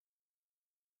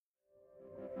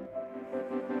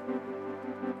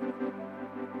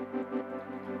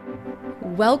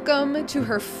Welcome to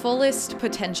her fullest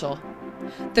potential,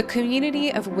 the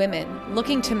community of women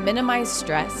looking to minimize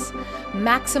stress,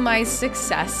 maximize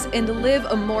success, and live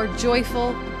a more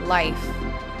joyful life.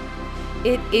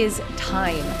 It is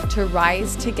time to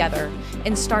rise together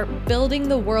and start building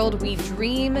the world we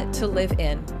dream to live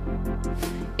in.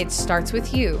 It starts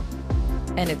with you,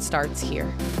 and it starts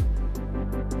here.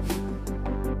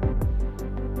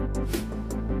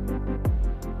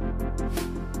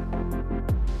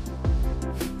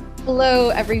 Hello,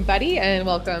 everybody, and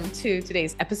welcome to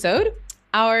today's episode.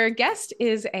 Our guest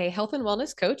is a health and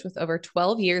wellness coach with over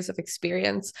 12 years of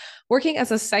experience working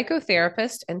as a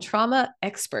psychotherapist and trauma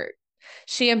expert.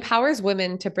 She empowers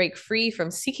women to break free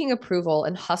from seeking approval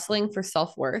and hustling for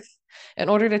self-worth in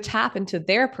order to tap into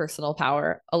their personal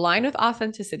power, align with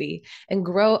authenticity, and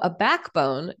grow a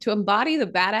backbone to embody the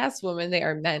badass woman they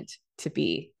are meant to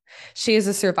be. She is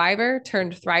a survivor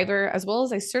turned thriver, as well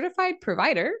as a certified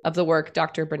provider of the work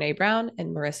Dr. Brene Brown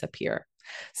and Marissa Peer.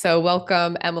 So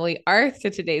welcome, Emily Arth,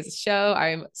 to today's show.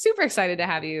 I'm super excited to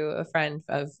have you, a friend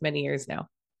of many years now.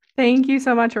 Thank you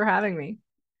so much for having me.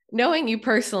 Knowing you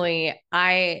personally,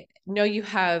 I know you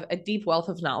have a deep wealth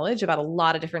of knowledge about a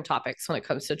lot of different topics when it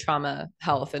comes to trauma,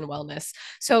 health, and wellness.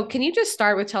 So can you just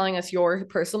start with telling us your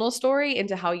personal story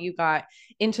into how you got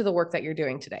into the work that you're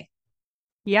doing today?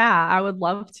 Yeah, I would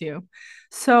love to.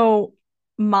 So,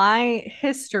 my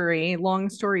history, long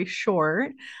story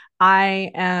short, I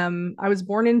was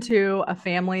born into a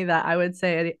family that I would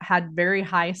say had very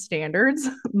high standards.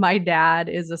 My dad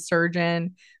is a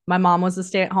surgeon. My mom was a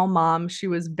stay-at-home mom. She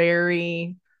was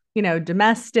very,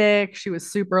 domestic. She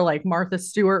was super like Martha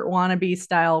Stewart wannabe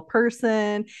style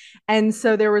person. And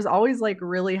so there was always like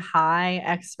really high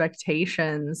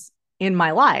expectations in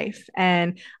my life.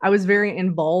 And I was very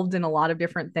involved in a lot of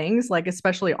different things, like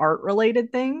especially art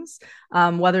related things,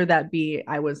 whether that be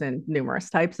I was in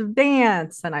numerous types of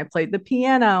dance and I played the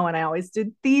piano and I always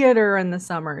did theater in the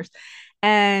summers.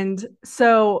 And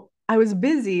so I was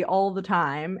busy all the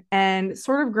time. And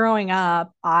sort of growing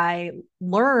up, I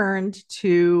learned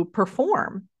to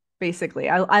perform. Basically,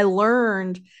 I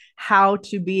learned how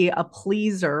to be a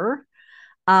pleaser,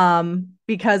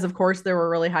 because of course there were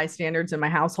really high standards in my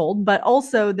household, but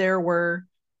also there were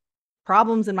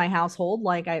problems in my household.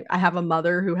 Like I have a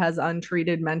mother who has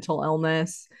untreated mental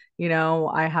illness.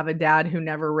 I have a dad who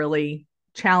never really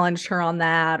challenged her on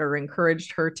that or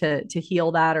encouraged her to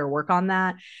heal that or work on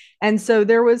that. And so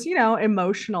there was,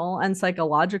 emotional and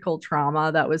psychological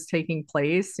trauma that was taking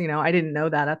place. I didn't know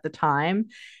that at the time.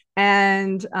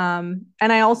 And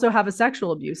I also have a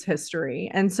sexual abuse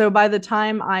history. And so by the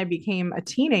time I became a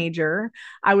teenager,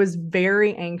 I was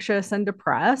very anxious and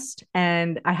depressed,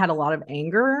 and I had a lot of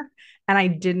anger, and I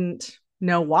didn't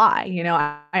know why.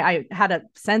 I had a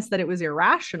sense that it was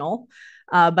irrational,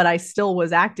 but I still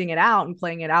was acting it out and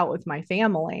playing it out with my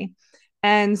family.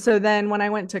 And so then when I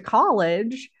went to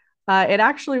college, it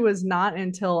actually was not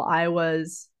until I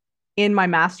was in my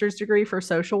master's degree for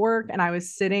social work and I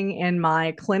was sitting in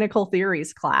my clinical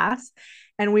theories class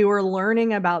and we were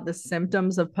learning about the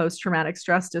symptoms of post-traumatic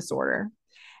stress disorder.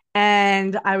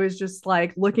 And I was just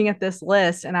like looking at this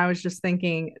list and I was just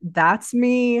thinking, that's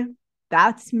me,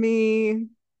 that's me,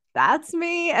 that's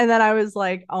me. And then I was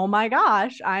like, oh my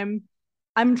gosh, I'm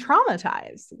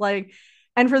traumatized. Like,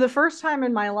 and for the first time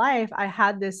in my life, I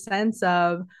had this sense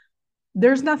of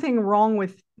there's nothing wrong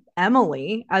with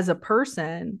Emily as a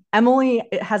person. Emily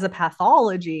has a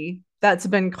pathology that's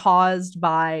been caused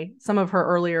by some of her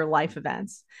earlier life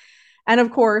events. And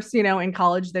of course, in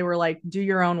college, they were like, do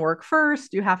your own work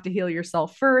first. You have to heal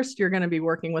yourself first. You're going to be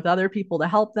working with other people to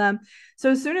help them.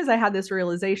 So, as soon as I had this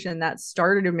realization, that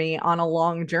started me on a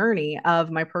long journey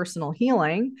of my personal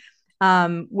healing,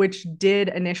 which did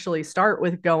initially start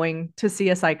with going to see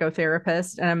a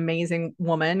psychotherapist, an amazing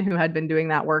woman who had been doing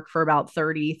that work for about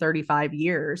 35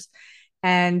 years.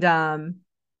 And, and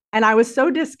I was so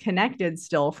disconnected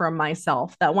still from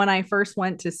myself that when I first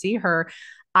went to see her,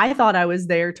 I thought I was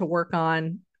there to work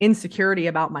on insecurity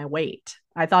about my weight.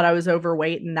 I thought I was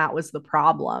overweight and that was the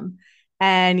problem.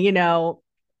 And,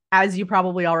 as you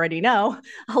probably already know,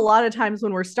 a lot of times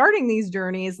when we're starting these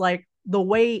journeys, like the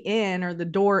way in or the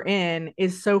door in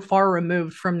is so far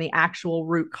removed from the actual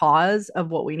root cause of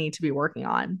what we need to be working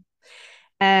on.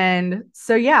 And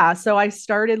so, yeah, so I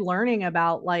started learning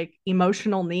about like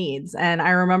emotional needs. And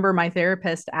I remember my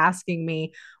therapist asking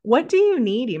me, what do you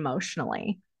need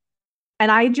emotionally?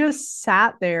 And I just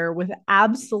sat there with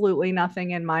absolutely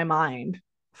nothing in my mind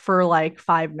for like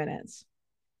 5 minutes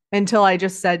until I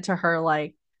just said to her,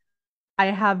 like, I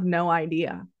have no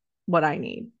idea what I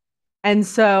need. And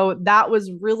so that was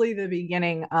really the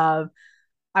beginning of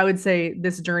I would say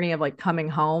this journey of like coming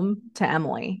home to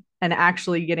Emily and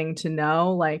actually getting to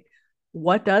know like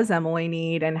what does Emily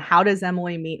need and how does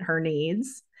Emily meet her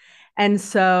needs. And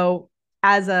so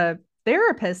as a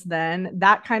therapist then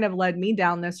that kind of led me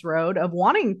down this road of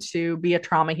wanting to be a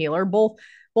trauma healer,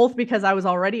 both because I was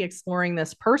already exploring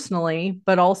this personally,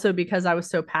 but also because I was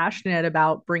so passionate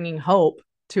about bringing hope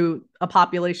to a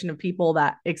population of people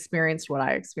that experienced what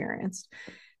I experienced.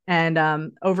 And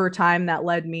over time, that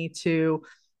led me to,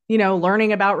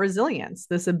 learning about resilience,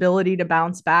 this ability to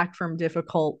bounce back from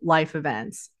difficult life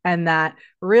events. And that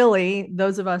really,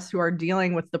 those of us who are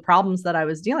dealing with the problems that I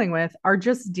was dealing with are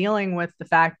just dealing with the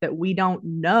fact that we don't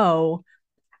know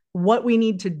what we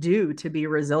need to do to be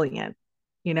resilient.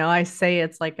 I say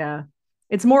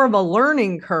it's more of a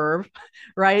learning curve,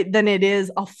 right, than it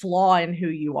is a flaw in who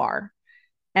you are.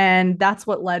 And that's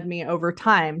what led me over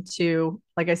time to,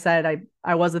 like I said,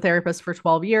 I was a therapist for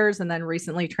 12 years and then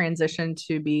recently transitioned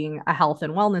to being a health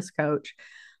and wellness coach.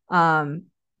 Um,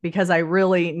 because I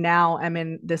really now am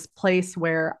in this place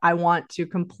where I want to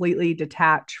completely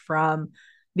detach from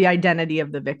the identity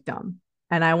of the victim.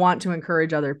 And I want to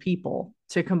encourage other people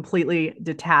to completely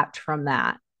detach from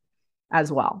that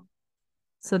as well.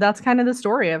 So that's kind of the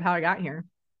story of how I got here.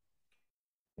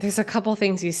 There's a couple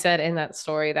things you said in that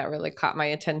story that really caught my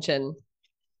attention.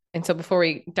 And so before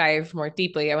we dive more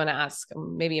deeply, I want to ask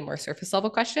maybe a more surface level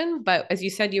question. But as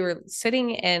you said, you were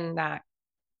sitting in that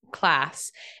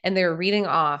class and they were reading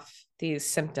off these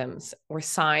symptoms or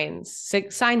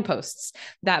signposts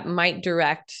that might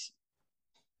direct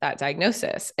that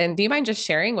diagnosis. And do you mind just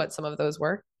sharing what some of those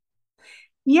were?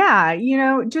 Yeah,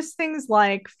 just things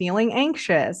like feeling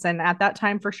anxious. And at that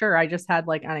time, for sure, I just had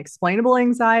like unexplainable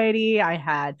anxiety. I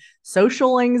had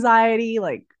social anxiety.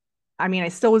 Like, I mean, I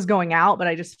still was going out, but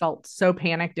I just felt so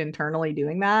panicked internally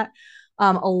doing that.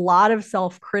 A lot of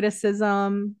self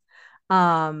criticism,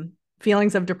 um,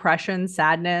 feelings of depression,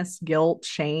 sadness, guilt,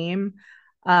 shame,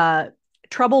 uh,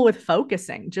 trouble with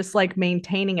focusing, just like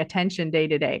maintaining attention day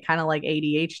to day, kind of like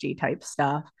ADHD type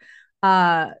stuff.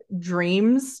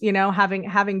 Dreams,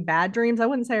 having bad dreams. I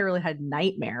wouldn't say I really had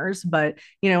nightmares, but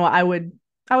I would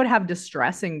have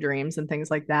distressing dreams and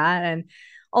things like that. And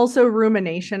also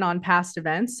rumination on past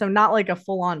events. So not like a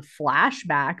full-on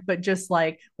flashback, but just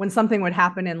like when something would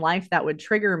happen in life that would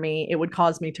trigger me, it would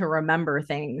cause me to remember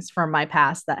things from my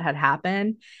past that had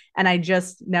happened. And I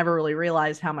just never really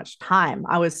realized how much time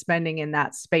I was spending in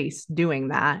that space doing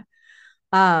that.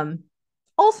 Um,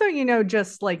 Also,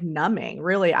 just like numbing,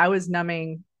 really, I was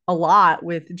numbing a lot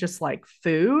with just like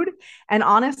food and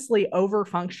honestly over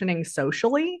functioning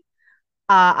socially.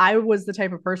 I was the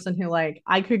type of person who like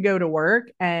I could go to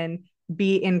work and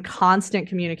be in constant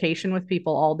communication with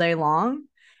people all day long.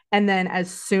 And then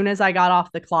as soon as I got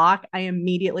off the clock, I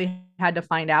immediately had to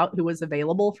find out who was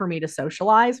available for me to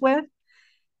socialize with.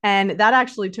 And that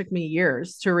actually took me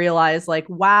years to realize like,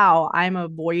 wow, I'm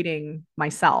avoiding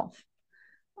myself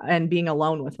and being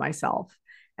alone with myself.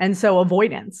 And so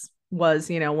avoidance was,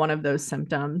 one of those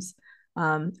symptoms.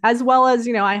 As well as,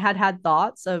 I had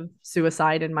thoughts of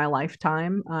suicide in my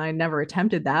lifetime. I never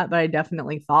attempted that, but I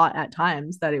definitely thought at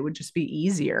times that it would just be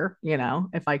easier,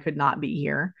 if I could not be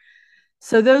here.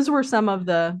 So those were some of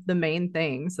the main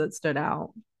things that stood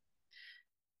out.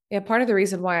 Yeah, part of the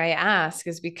reason why I ask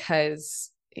is because,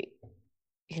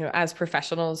 as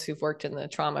professionals who've worked in the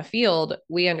trauma field,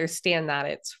 we understand that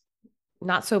it's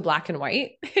not so black and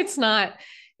white. It's not,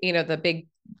 the big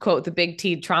quote, the big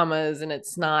T traumas, and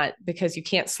it's not because you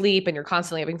can't sleep and you're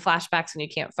constantly having flashbacks and you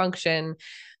can't function.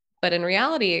 But in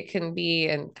reality, it can be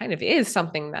and kind of is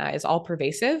something that is all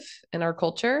pervasive in our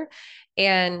culture.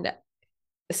 And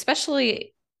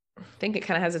especially, I think it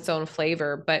kind of has its own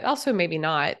flavor, but also maybe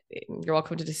not. You're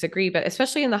welcome to disagree, but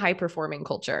especially in the high performing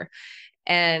culture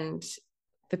and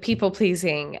the people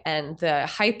pleasing and the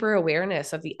hyper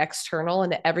awareness of the external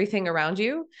and everything around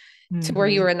you, to where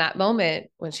you Mm-hmm. were in that moment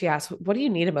when she asked, "What do you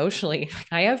need emotionally?"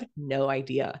 I have no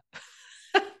idea.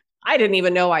 I didn't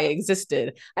even know I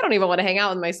existed. I don't even want to hang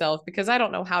out with myself because I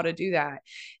don't know how to do that,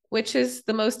 which is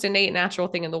the most innate natural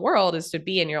thing in the world, is to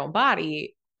be in your own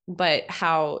body. But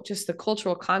how just the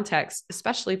cultural context,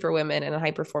 especially for women in a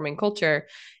high performing culture,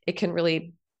 it can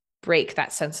really break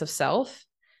that sense of self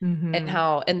and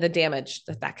Mm-hmm. and the damage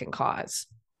that that can cause.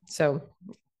 So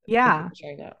thank you Yeah. for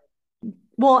sharing that.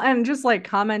 Well, and just like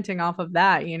commenting off of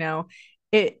that,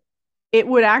 it it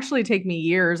would actually take me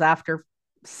years after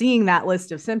seeing that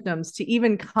list of symptoms to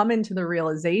even come into the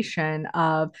realization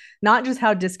of not just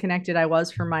how disconnected I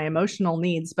was from my emotional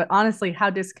needs, but honestly how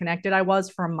disconnected I was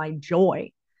from my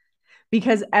joy.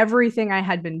 Because everything I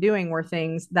had been doing were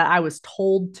things that I was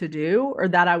told to do or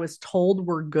that I was told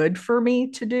were good for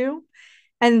me to do.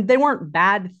 And they weren't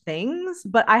bad things,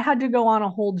 but I had to go on a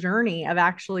whole journey of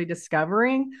actually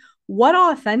discovering what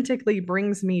authentically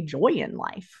brings me joy in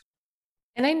life.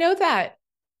 And I know that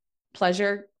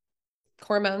pleasure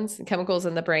hormones and chemicals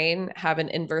in the brain have an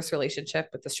inverse relationship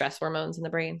with the stress hormones in the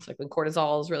brain. So like when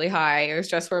cortisol is really high or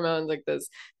stress hormones like this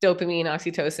dopamine,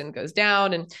 oxytocin goes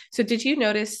down. And so did you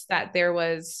notice that there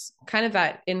was kind of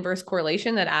that inverse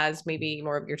correlation that as maybe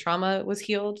more of your trauma was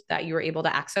healed, that you were able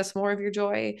to access more of your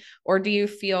joy? Or do you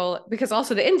feel, because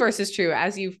also the inverse is true,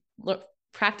 as you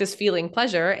practice feeling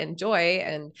pleasure and joy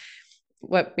and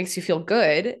what makes you feel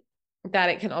good, that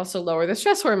it can also lower the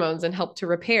stress hormones and help to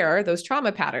repair those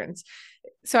trauma patterns.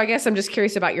 So I guess I'm just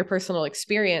curious about your personal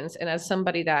experience, and as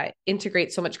somebody that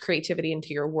integrates so much creativity into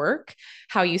your work,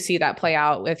 how you see that play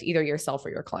out with either yourself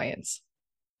or your clients.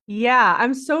 Yeah,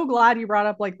 I'm so glad you brought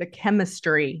up like the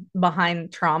chemistry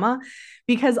behind trauma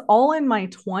because all in my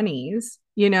 20s,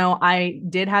 I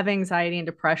did have anxiety and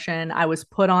depression. I was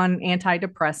put on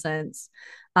antidepressants.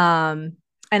 Um,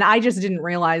 and I just didn't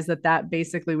realize that that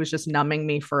basically was just numbing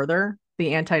me further,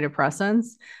 the antidepressants.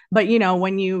 But,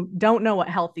 when you don't know what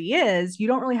healthy is, you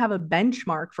don't really have a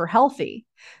benchmark for healthy.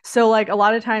 So, like, a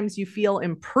lot of times you feel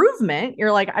improvement.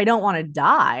 You're like, I don't want to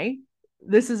die.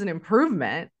 This is an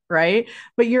improvement, right?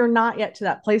 But you're not yet to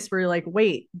that place where you're like,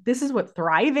 wait, this is what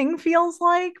thriving feels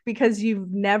like because you've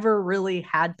never really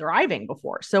had thriving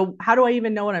before. So how do I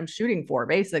even know what I'm shooting for,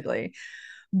 basically?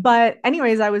 But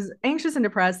anyways, I was anxious and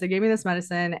depressed. They gave me this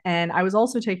medicine and I was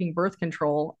also taking birth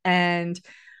control, and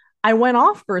I went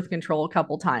off birth control a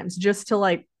couple times just to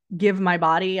like give my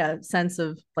body a sense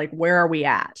of like, where are we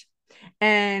at?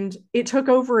 And it took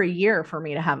over a year for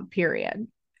me to have a period.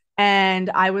 And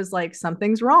I was like,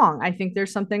 something's wrong. I think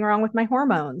there's something wrong with my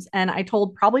hormones. And I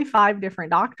told probably 5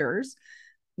 different doctors.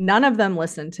 None of them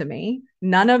listened to me.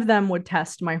 None of them would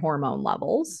test my hormone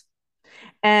levels.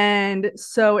 And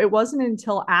so it wasn't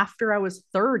until after I was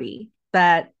 30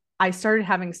 that I started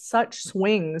having such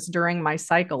swings during my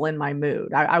cycle in my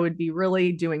mood. I would be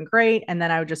really doing great. And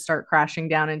then I would just start crashing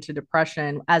down into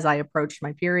depression as I approached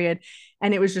my period.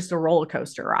 And it was just a roller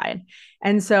coaster ride.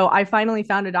 And so I finally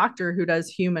found a doctor who does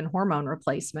human hormone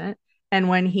replacement. And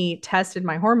when he tested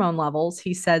my hormone levels,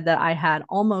 he said that I had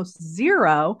almost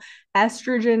zero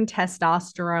estrogen,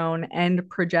 testosterone, and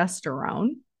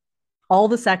progesterone, all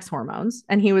the sex hormones.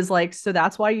 And he was like, so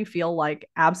that's why you feel like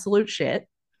absolute shit,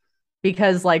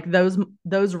 because like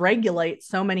those regulate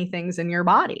so many things in your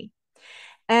body.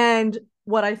 And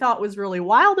what I thought was really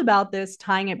wild about this,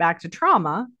 tying it back to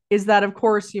trauma, is that of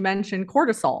course you mentioned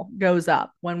cortisol goes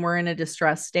up when we're in a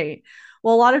distressed state.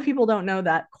 Well, a lot of people don't know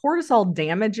that cortisol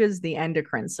damages the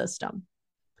endocrine system.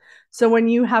 So when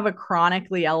you have a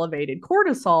chronically elevated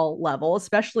cortisol level,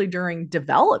 especially during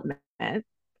development,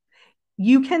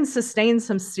 you can sustain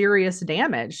some serious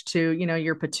damage to,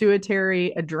 your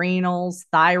pituitary, adrenals,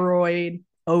 thyroid,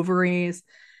 ovaries.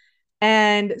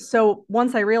 And so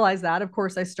once I realized that, of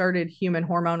course, I started human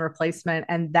hormone replacement,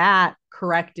 and that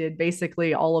corrected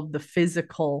basically all of the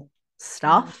physical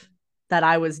stuff that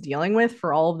I was dealing with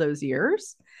for all of those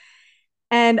years.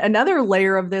 And another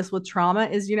layer of this with trauma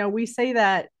is, we say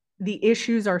that the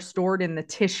issues are stored in the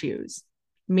tissues,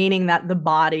 meaning that the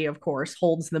body, of course,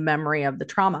 holds the memory of the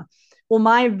trauma. Well,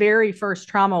 my very first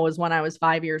trauma was when I was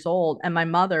 5 years old, and my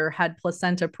mother had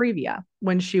placenta previa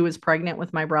when she was pregnant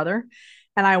with my brother.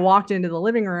 And I walked into the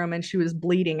living room and she was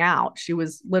bleeding out. She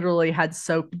was literally had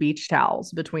soaked beach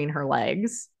towels between her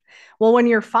legs. Well, when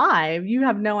you're 5, you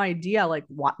have no idea, like,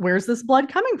 where's this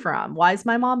blood coming from? Why is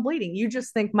my mom bleeding? You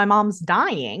just think my mom's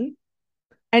dying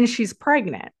and she's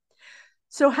pregnant.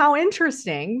 So, how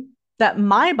interesting that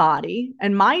my body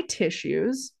and my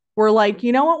tissues were like,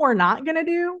 you know what, we're not going to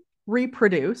do?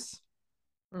 Reproduce,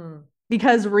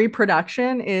 because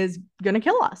reproduction is going to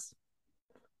kill us.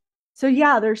 So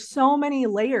yeah, there's so many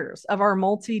layers of our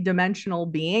multi-dimensional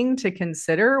being to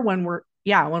consider when we're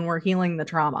healing the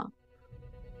trauma.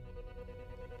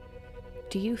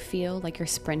 Do you feel like you're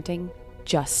sprinting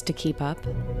just to keep up?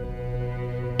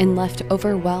 And left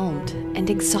overwhelmed and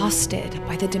exhausted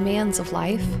by the demands of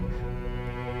life?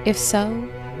 If so,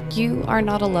 you are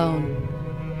not alone.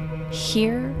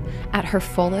 Here, at Her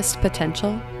Fullest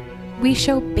Potential, we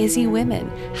show busy women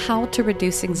how to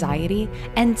reduce anxiety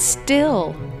and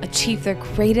still achieve their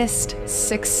greatest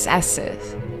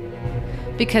successes.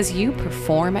 Because you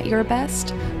perform at your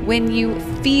best when you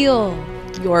feel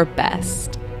your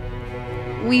best.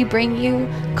 We bring you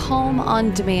Calm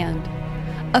on Demand,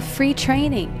 a free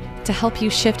training to help you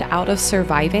shift out of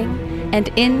surviving and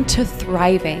into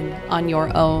thriving on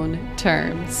your own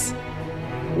terms.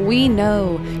 We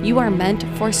know you are meant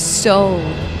for so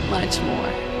much more.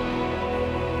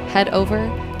 Head over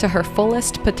to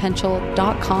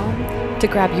herfullestpotential.com to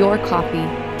grab your copy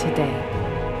today.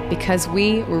 Because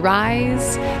we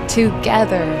rise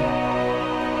together.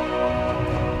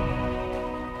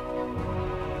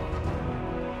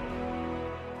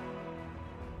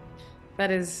 That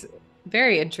is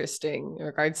very interesting in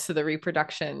regards to the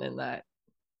reproduction and that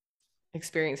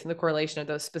experience and the correlation of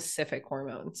those specific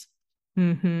hormones.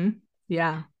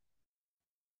 Yeah.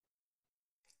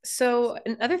 So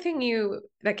another thing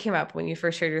that came up when you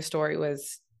first shared your story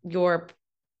was your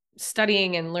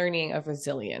studying and learning of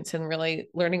resilience and really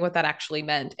learning what that actually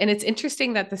meant. And it's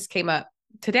interesting that this came up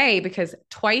today because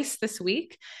twice this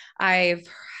week I've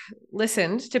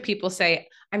listened to people say,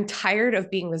 I'm tired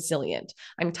of being resilient.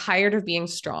 I'm tired of being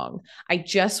strong. I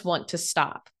just want to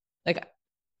stop.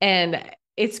 And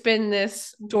it's been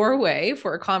this doorway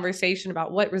for a conversation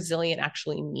about what resilient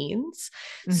actually means.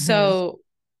 So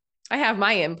I have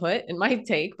my input and my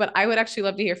take, but I would actually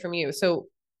love to hear from you. So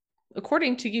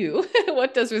according to you,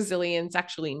 what does resilience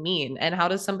actually mean and how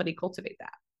does somebody cultivate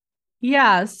that?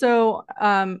 Yeah. So,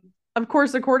 of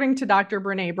course, according to Dr.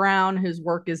 Brene Brown, whose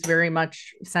work is very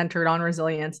much centered on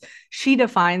resilience, she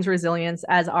defines resilience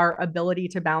as our ability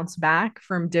to bounce back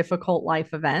from difficult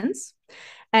life events.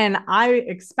 And I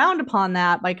expound upon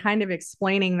that by kind of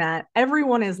explaining that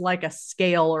everyone is like a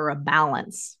scale or a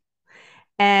balance.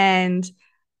 And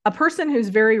a person who's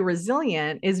very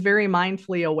resilient is very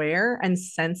mindfully aware and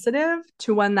sensitive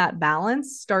to when that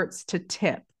balance starts to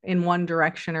tip in one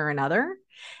direction or another.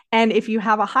 And if you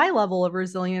have a high level of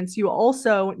resilience, you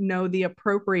also know the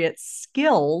appropriate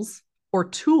skills or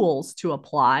tools to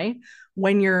apply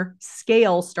when your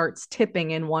scale starts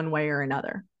tipping in one way or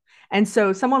another. And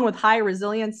so someone with high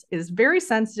resilience is very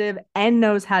sensitive and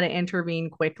knows how to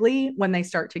intervene quickly when they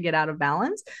start to get out of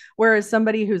balance. Whereas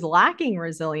somebody who's lacking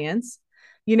resilience,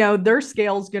 their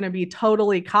scale is going to be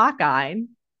totally cockeyed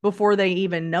before they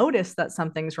even notice that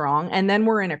something's wrong. And then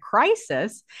we're in a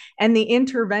crisis, and the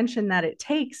intervention that it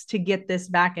takes to get this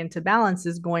back into balance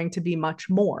is going to be much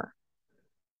more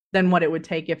than what it would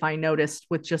take if I noticed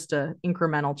with just an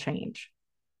incremental change.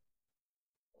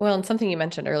 Well, and something you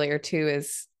mentioned earlier too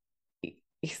is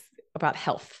about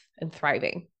health and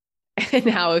thriving. And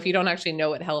how if you don't actually know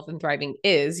what health and thriving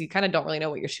is, you kind of don't really know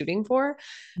what you're shooting for.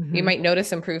 You might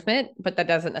notice improvement, but that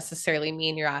doesn't necessarily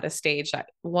mean you're at a stage that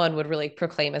one would really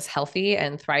proclaim as healthy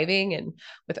and thriving and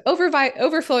with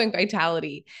overflowing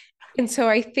vitality. And so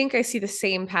I think I see the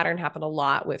same pattern happen a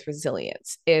lot with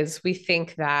resilience is we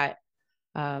think that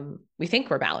we think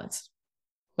we're balanced.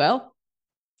 Well,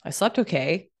 I slept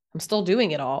okay. I'm still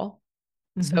doing it all.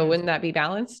 So wouldn't that be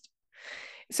balanced?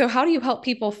 So how do you help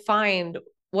people find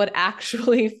what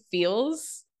actually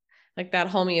feels like that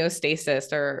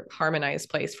homeostasis or harmonized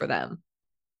place for them?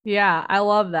 Yeah, I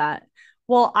love that.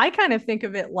 Well, I kind of think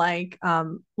of it like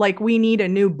we need a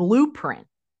new blueprint,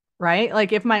 right?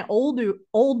 Like if my old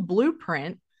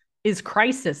blueprint is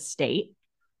crisis state,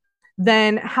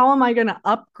 then how am I going to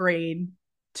upgrade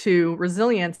to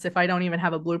resilience if I don't even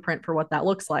have a blueprint for what that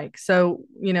looks like? So,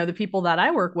 the people that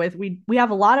I work with, we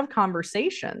have a lot of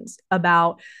conversations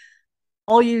about,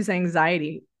 I'll use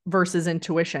anxiety versus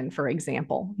intuition, for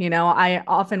example. I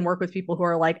often work with people who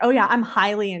are like, oh, yeah, I'm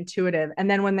highly intuitive. And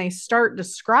then when they start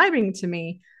describing to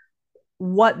me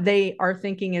what they are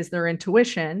thinking is their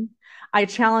intuition, I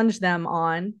challenge them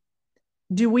on,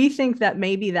 do we think that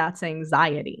maybe that's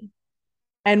anxiety?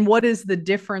 And what is the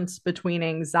difference between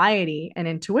anxiety and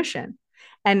intuition?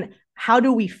 And how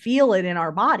do we feel it in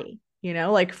our body?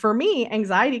 Like for me,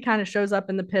 anxiety kind of shows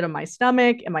up in the pit of my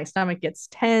stomach and my stomach gets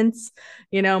tense,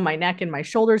 my neck and my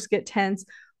shoulders get tense,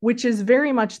 which is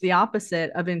very much the opposite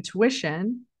of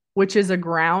intuition, which is a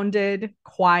grounded,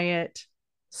 quiet,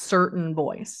 certain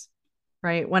voice,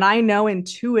 right? When I know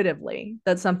intuitively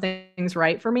that something's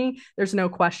right for me, there's no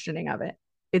questioning of it.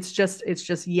 It's just,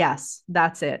 yes,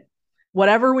 that's it.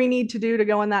 Whatever we need to do to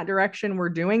go in that direction, we're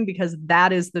doing because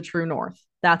that is the true north.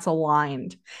 That's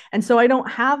aligned. And so I don't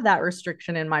have that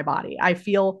restriction in my body. I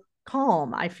feel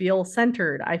calm. I feel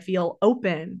centered. I feel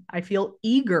open. I feel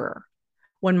eager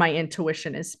when my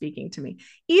intuition is speaking to me.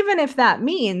 Even if that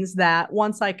means that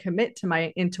once I commit to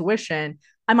my intuition,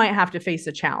 I might have to face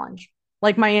a challenge.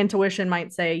 Like my intuition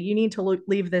might say, you need to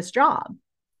leave this job.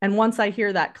 And once I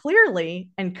hear that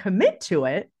clearly and commit to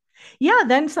it, yeah,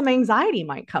 then some anxiety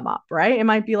might come up, right? It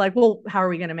might be like, well, how are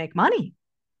we going to make money?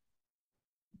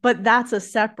 But that's a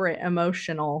separate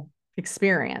emotional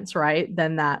experience, right?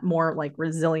 Than that more like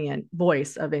resilient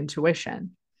voice of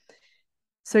intuition.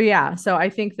 So, yeah, so I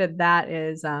think that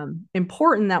is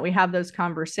important that we have those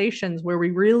conversations where we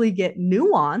really get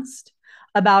nuanced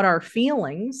about our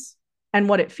feelings and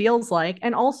what it feels like,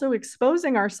 and also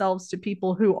exposing ourselves to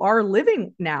people who are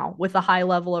living now with a high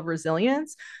level of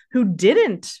resilience who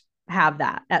didn't have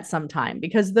that at some time,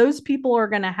 because those people are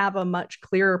going to have a much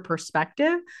clearer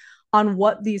perspective on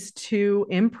what these two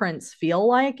imprints feel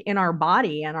like in our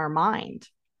body and our mind.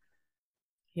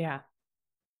 Yeah.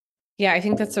 Yeah, I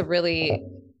think that's a really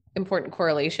important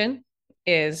correlation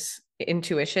is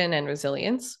intuition and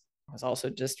resilience. I was also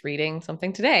just reading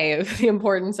something today of the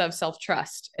importance of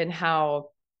self-trust and how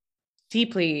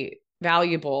deeply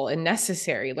valuable and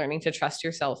necessary learning to trust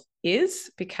yourself is,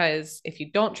 because if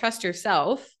you don't trust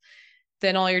yourself,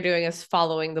 then all you're doing is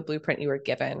following the blueprint you were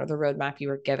given or the roadmap you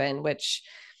were given, which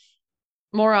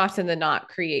more often than not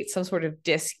creates some sort of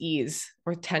dis-ease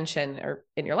or tension or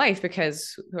in your life,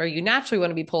 because where you naturally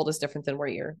want to be pulled is different than where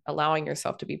you're allowing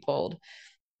yourself to be pulled.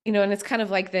 And it's kind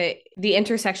of like the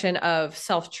intersection of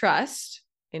self-trust,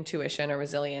 intuition or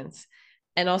resilience,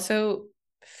 and also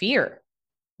fear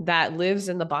that lives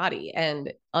in the body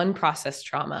and unprocessed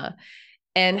trauma,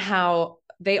 and how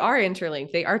they are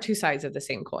interlinked. They are two sides of the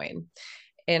same coin.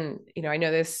 And, I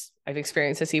know this, I've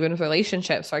experienced this even with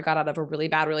relationships. So I got out of a really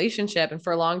bad relationship. And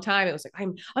for a long time, it was like,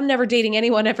 I'm never dating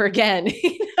anyone ever again.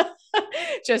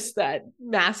 Just that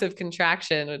massive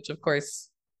contraction, which of course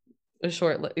was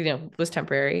short, was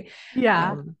temporary.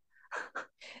 Yeah.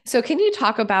 So can you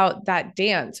talk about that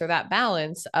dance or that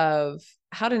balance of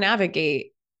how to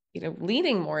navigate,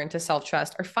 leaning more into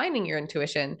self-trust or finding your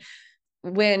intuition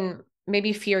when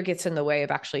maybe fear gets in the way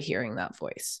of actually hearing that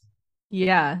voice?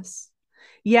 Yes.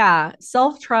 Yeah.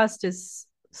 Self-trust is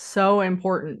so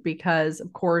important because,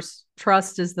 of course,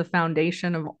 trust is the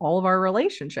foundation of all of our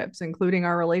relationships, including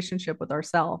our relationship with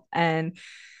ourselves. And,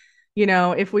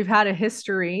 if we've had a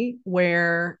history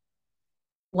where,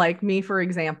 like me, for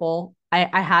example,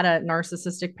 I had a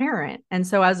narcissistic parent. And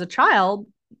so as a child,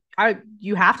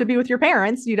 you have to be with your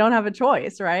parents. You don't have a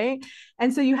choice, right?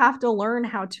 And so you have to learn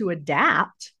how to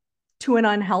adapt to an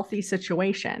unhealthy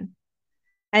situation.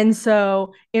 And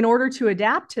so in order to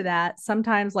adapt to that,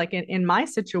 sometimes like in my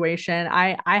situation,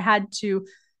 I had to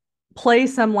play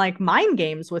some like mind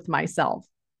games with myself,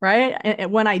 right?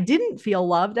 And when I didn't feel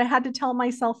loved, I had to tell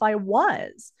myself I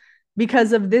was,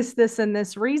 because of this, and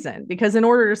this reason. Because in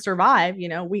order to survive,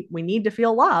 we need to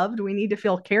feel loved, we need to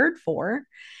feel cared for.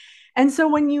 And so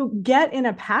when you get in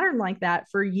a pattern like that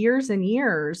for years and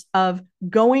years of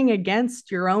going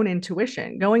against your own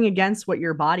intuition, going against what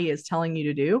your body is telling you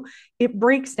to do, it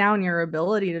breaks down your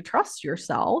ability to trust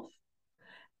yourself.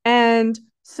 And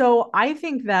so I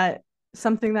think that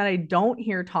something that I don't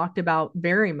hear talked about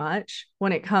very much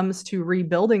when it comes to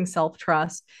rebuilding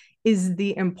self-trust is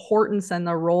the importance and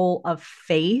the role of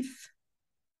faith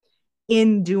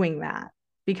in doing that.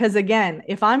 Because again,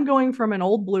 if I'm going from an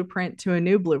old blueprint to a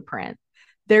new blueprint,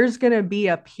 there's going to be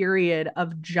a period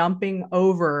of jumping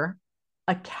over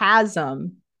a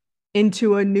chasm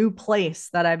into a new place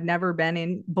that I've never been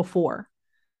in before.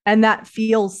 And that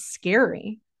feels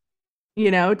scary,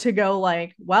 to go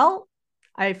like, well,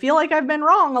 I feel like I've been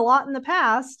wrong a lot in the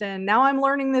past. And now I'm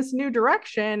learning this new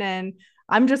direction, and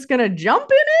I'm just going to jump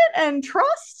in it and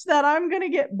trust that I'm going to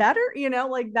get better,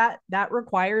 like that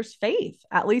requires faith,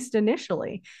 at least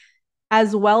initially,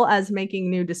 as well as making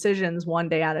new decisions one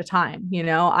day at a time.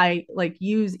 I like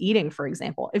use eating, for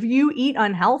example. If you eat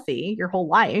unhealthy your whole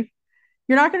life,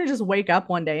 you're not going to just wake up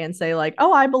one day and say like,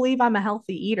 oh, I believe I'm a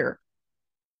healthy eater.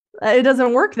 It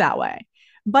doesn't work that way.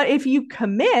 But if you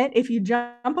commit, if you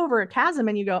jump over a chasm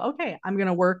and you go, okay, I'm going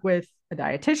to work with a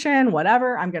dietitian,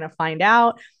 whatever, I'm going to find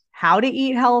out how to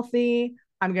eat healthy,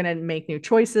 I'm going to make new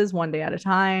choices one day at a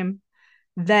time,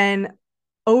 then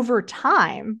over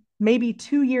time, maybe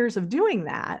 2 years of doing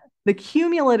that, the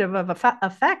cumulative of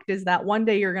effect is that one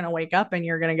day you're going to wake up and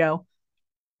you're going to go,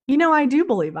 I do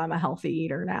believe I'm a healthy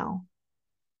eater now,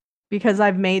 because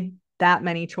I've made that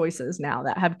many choices now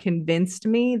that have convinced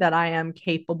me that I am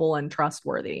capable and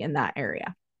trustworthy in that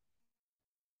area.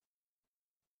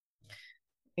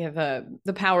 Yeah,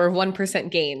 the power of 1%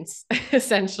 gains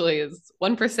essentially is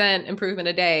 1% improvement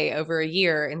a day over a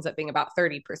year ends up being about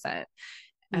 30%.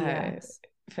 Yes.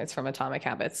 It's from Atomic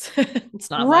Habits. It's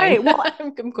not right. mine. Well,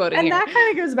 I'm quoting and here. that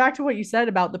kind of goes back to what you said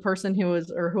about the person who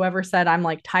was, or whoever said, I'm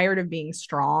like tired of being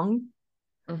strong.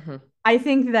 Mm-hmm. I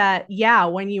think that, yeah,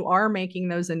 when you are making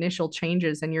those initial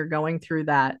changes and you're going through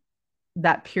that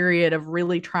period of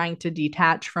really trying to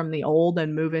detach from the old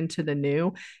and move into the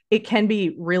new, it can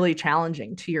be really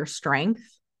challenging to your strength.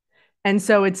 And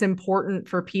so it's important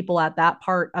for people at that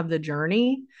part of the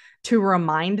journey to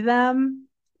remind them,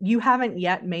 you haven't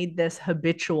yet made this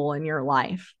habitual in your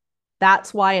life.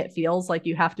 That's why it feels like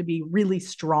you have to be really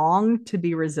strong to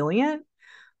be resilient.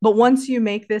 But once you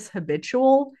make this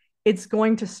habitual, it's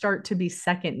going to start to be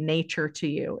second nature to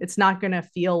you. It's not going to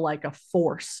feel like a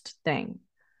forced thing.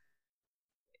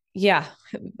 Yeah.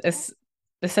 It's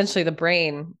essentially the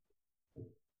brain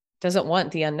doesn't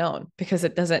want the unknown because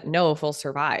it doesn't know if we'll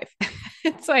survive.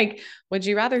 It's like, would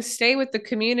you rather stay with the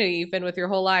community you've been with your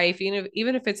whole life,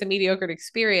 even if it's a mediocre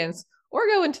experience, or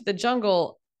go into the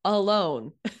jungle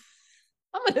alone?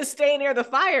 I'm going to stay near the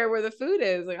fire where the food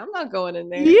is. Like, I'm not going in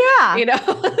there,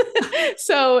 Yeah.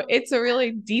 So it's a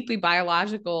really deeply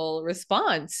biological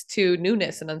response to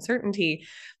newness and uncertainty,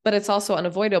 but it's also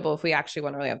unavoidable if we actually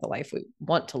want to really have the life we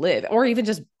want to live, or even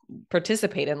just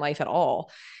participate in life at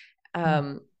all.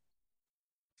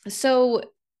 So,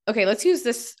 okay, let's use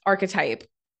this archetype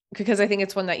because I think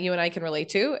it's one that you and I can relate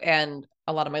to, and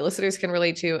a lot of my listeners can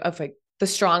relate to, of like the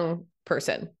strong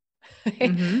person,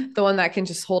 the one that can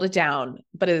just hold it down,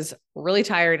 but is really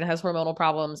tired and has hormonal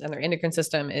problems and their endocrine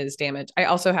system is damaged. I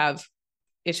also have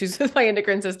issues with my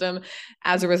endocrine system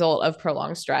as a result of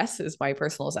prolonged stress, is my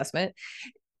personal assessment.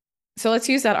 So let's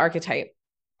use that archetype.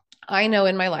 I know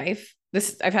in my life,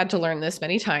 I've had to learn this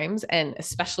many times, and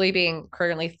especially being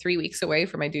currently 3 weeks away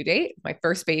from my due date, my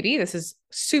first baby, this is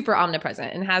super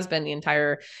omnipresent and has been the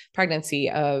entire pregnancy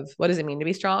of what does it mean to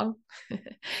be strong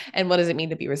and what does it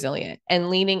mean to be resilient, and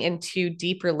leaning into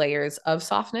deeper layers of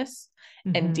softness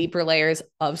and deeper layers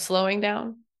of slowing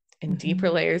down and deeper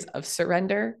layers of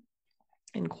surrender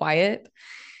and quiet.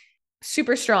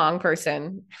 Super strong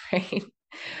person, right?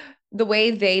 The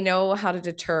way they know how to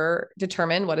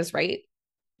determine what is right,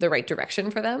 the right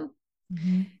direction for them,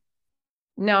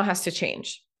 now has to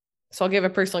change. So I'll give a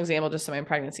personal example just of my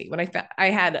pregnancy. When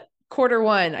I had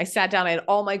Q1, I sat down, I had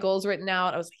all my goals written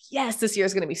out. I was like, yes, this year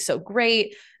is going to be so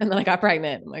great. And then I got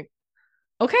pregnant. I'm like,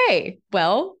 okay,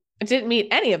 well, I didn't meet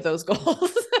any of those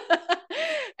goals.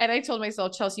 And I told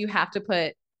myself, Chelsea, you have to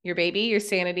put your baby, your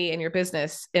sanity, and your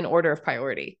business in order of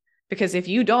priority. Because if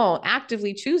you don't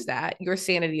actively choose that, your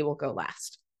sanity will go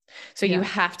last. So you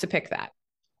have to pick that.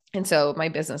 And so my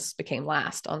business became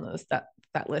last on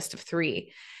that list of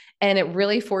 3. And it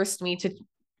really forced me to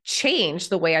change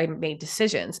the way I made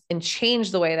decisions and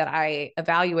change the way that I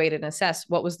evaluated and assessed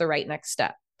what was the right next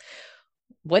step.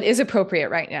 What is appropriate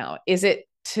right now? Is it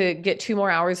to get 2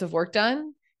 more hours of work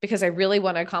done because I really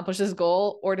want to accomplish this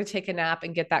goal, or to take a nap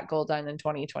and get that goal done in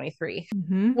 2023?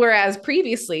 Whereas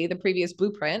previously, the previous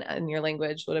blueprint in your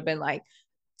language would have been like,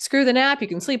 screw the nap, you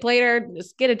can sleep later,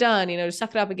 just get it done, just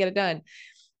suck it up and get it done.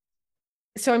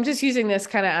 So I'm just using this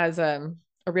kind of as a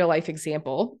real life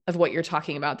example of what you're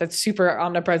talking about. That's super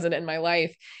omnipresent in my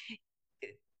life.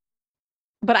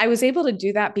 But I was able to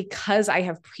do that because I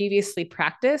have previously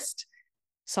practiced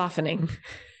softening,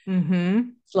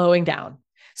 slowing down.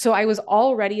 So I was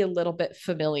already a little bit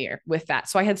familiar with that.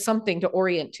 So I had something to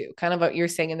orient to, kind of what you're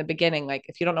saying in the beginning, like,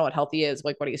 if you don't know what healthy is,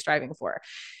 like, what are you striving for?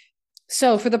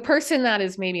 So for the person that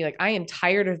is maybe like, I am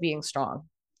tired of being strong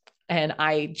and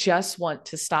I just want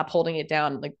to stop holding it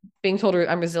down, like being told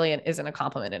I'm resilient isn't a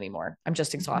compliment anymore. I'm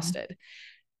just exhausted.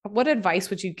 What advice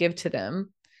would you give to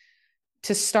them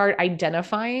to start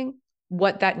identifying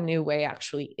what that new way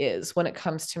actually is when it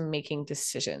comes to making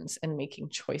decisions and making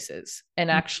choices,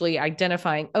 and actually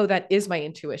identifying, oh, that is my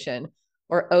intuition,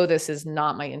 or, oh, this is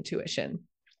not my intuition?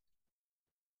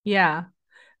 Yeah,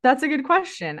 that's a good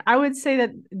question. I would say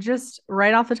that just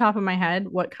right off the top of my head,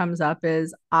 what comes up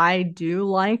is I do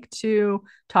like to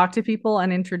talk to people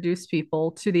and introduce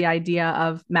people to the idea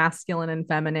of masculine and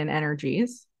feminine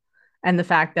energies, and the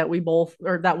fact that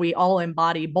we all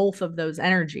embody both of those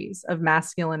energies of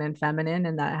masculine and feminine,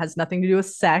 and that has nothing to do with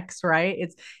sex, right?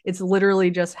 It's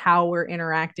literally just how we're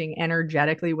interacting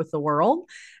energetically with the world.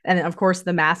 And of course,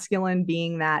 the masculine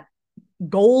being that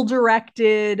goal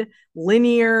directed,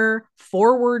 linear,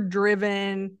 forward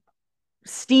driven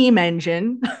steam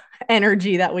engine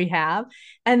energy that we have,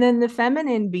 and then the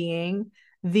feminine being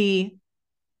the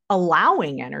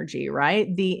allowing energy,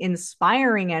 right? The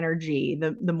inspiring energy,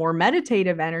 the more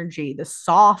meditative energy, the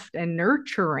soft and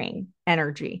nurturing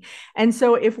energy. And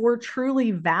so if we're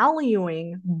truly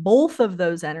valuing both of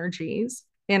those energies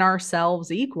in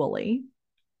ourselves equally,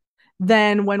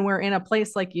 then when we're in a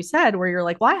place, like you said, where you're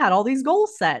like, well, I had all these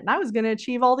goals set and I was going to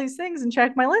achieve all these things and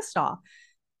check my list off.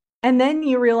 And then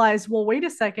you realize, well, wait a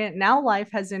second, now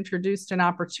life has introduced an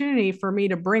opportunity for me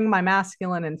to bring my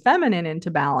masculine and feminine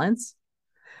into balance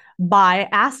by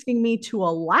asking me to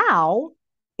allow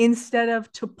instead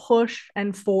of to push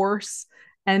and force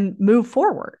and move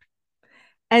forward.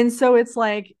 And so it's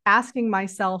like asking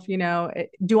myself,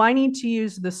 do I need to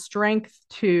use the strength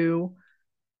to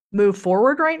move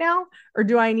forward right now? Or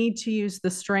do I need to use the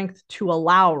strength to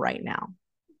allow right now?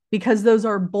 Because those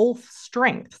are both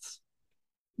strengths.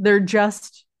 They're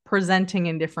just presenting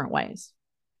in different ways.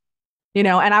 You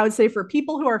know, and I would say for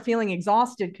people who are feeling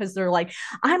exhausted because they're like,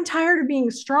 I'm tired of being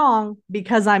strong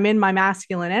because I'm in my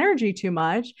masculine energy too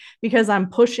much, because I'm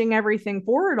pushing everything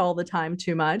forward all the time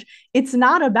too much. It's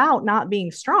not about not being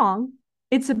strong.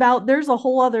 It's about there's a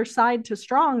whole other side to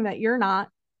strong that you're not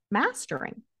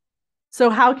mastering. So,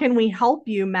 how can we help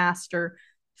you master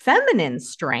feminine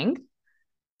strength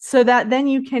so that then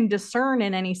you can discern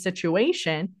in any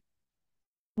situation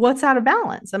what's out of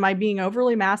balance? Am I being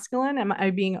overly masculine? Am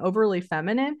I being overly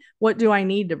feminine? What do I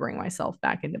need to bring myself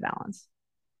back into balance?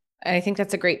 I think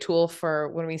that's a great tool for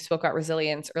when we spoke about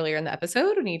resilience earlier in the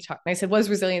episode. When you talked, I said, what does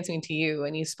resilience mean to you?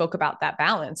 And you spoke about that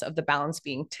balance of the balance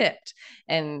being tipped.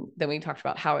 And then we talked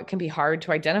about how it can be hard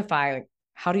to identify, like,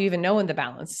 how do you even know when the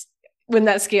balance, when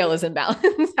that scale is in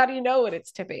balance? How do you know when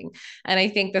it's tipping? And I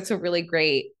think that's a really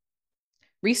great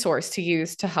resource to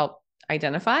use to help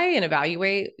identify and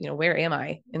evaluate, where am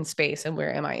I in space and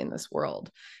where am I in this world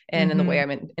and in the way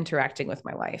I'm interacting with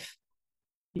my life.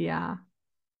 Yeah.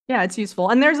 Yeah, it's useful.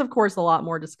 And there's, of course, a lot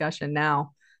more discussion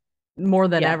now, more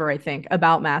than ever, I think,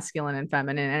 about masculine and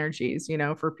feminine energies,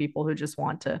 for people who just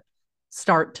want to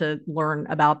start to learn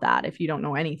about that if you don't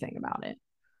know anything about it.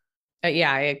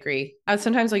 Yeah, I agree.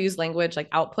 Sometimes I'll use language like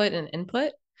output and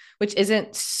input, which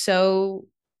isn't so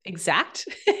exact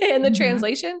in the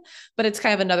translation, but it's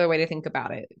kind of another way to think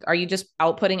about it. Are you just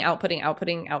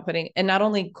outputting, and not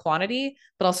only quantity,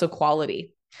 but also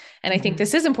quality? And I think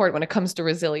this is important when it comes to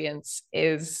resilience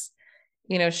is,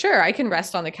 sure, I can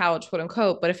rest on the couch, quote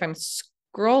unquote, but if I'm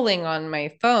scrolling on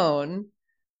my phone,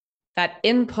 that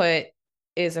input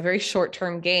is a very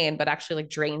short-term gain, but actually like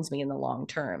drains me in the long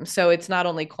term. So it's not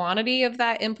only quantity of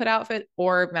that input outfit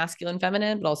or masculine,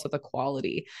 feminine, but also the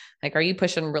quality. Like, are you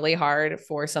pushing really hard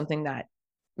for something that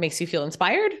makes you feel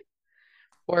inspired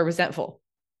or resentful?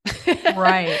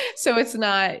 Right. So it's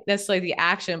not necessarily the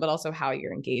action, but also how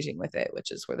you're engaging with it,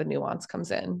 which is where the nuance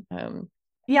comes in.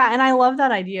 Yeah. And I love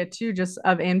that idea too, just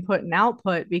of input and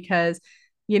output, because,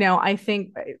 I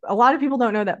think a lot of people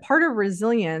don't know that part of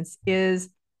resilience is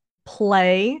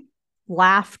play,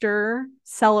 laughter,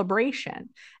 celebration.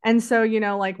 And so,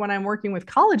 like when I'm working with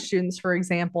college students, for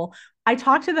example, I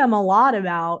talk to them a lot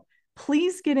about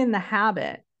please get in the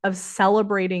habit of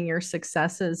celebrating your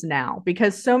successes now,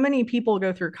 because so many people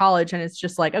go through college and it's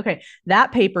just like, okay,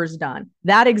 that paper's done,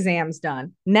 that exam's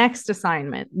done, next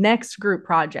assignment, next group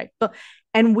project.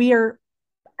 And we are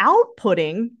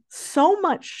outputting so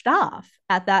much stuff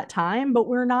at that time, but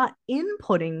we're not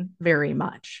inputting very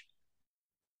much.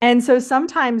 And so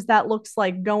sometimes that looks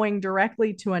like going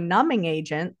directly to a numbing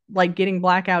agent, like getting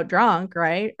blackout drunk,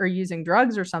 right? Or using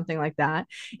drugs or something like that,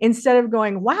 instead of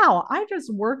going, wow, I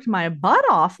just worked my butt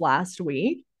off last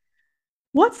week.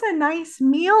 What's a nice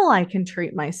meal I can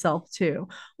treat myself to?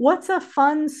 What's a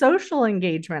fun social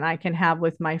engagement I can have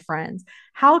with my friends?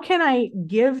 How can I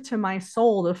give to my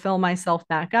soul to fill myself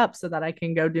back up so that I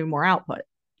can go do more output?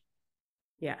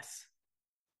 Yes.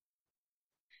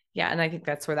 Yeah. And I think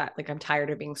that's where that, like, I'm tired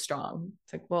of being strong.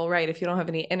 It's like, well, right. If you don't have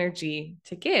any energy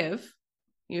to give,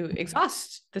 you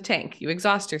exhaust the tank, you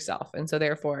exhaust yourself. And so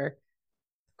therefore,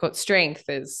 quote, strength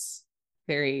is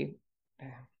very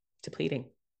depleting.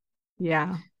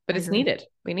 Yeah. But it's needed.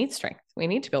 We need strength. We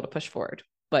need to be able to push forward,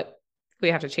 but we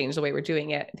have to change the way we're doing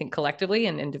it, I think, collectively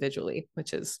and individually,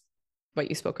 which is what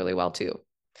you spoke really well too.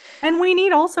 And we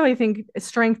need also, I think,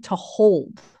 strength to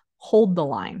hold the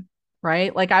line,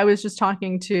 right? Like I was just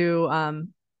talking to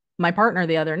my partner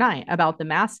the other night about the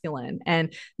masculine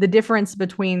and the difference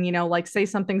between, like say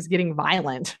something's getting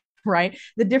violent, right?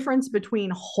 The difference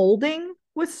between holding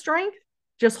with strength,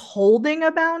 just holding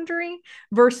a boundary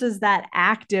versus that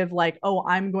active, like, oh,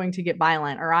 I'm going to get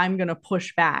violent or I'm going to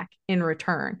push back in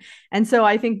return. And so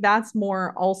I think that's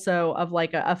more also of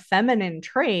like a feminine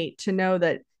trait to know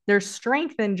that there's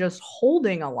strength in just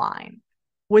holding a line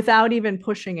without even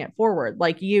pushing it forward,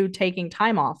 like you taking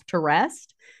time off to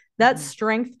rest. That's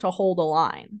strength to hold a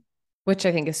line. Which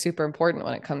I think is super important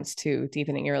when it comes to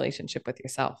deepening your relationship with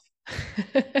yourself.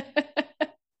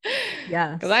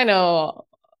 Yes. Because I know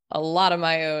a lot of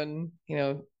my own,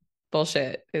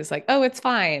 bullshit is like, oh, it's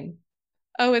fine.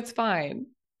 Oh, it's fine.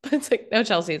 But it's like, no,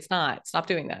 Chelsea, it's not. Stop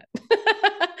doing that.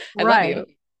 I love you.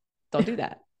 Don't do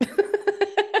that.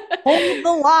 Hold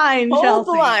the line, Hold Chelsea.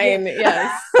 the line,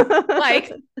 yes.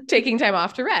 Like taking time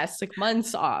off to rest, like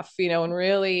months off, and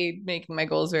really making my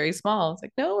goals very small. It's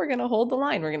like, no, we're going to hold the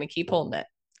line. We're going to keep holding it.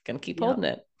 Going to keep holding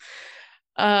it.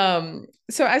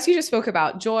 So as you just spoke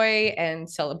about joy and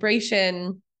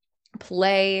celebration,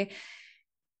 play,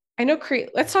 I know,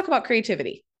 let's talk about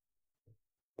creativity.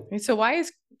 So why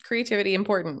is creativity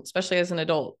important, especially as an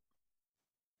adult?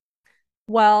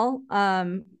 Well,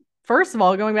 first of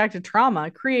all, going back to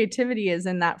trauma, creativity is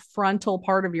in that frontal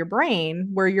part of your brain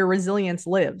where your resilience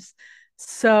lives.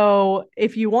 So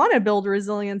if you want to build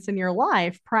resilience in your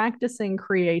life, practicing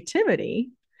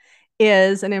creativity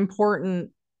is an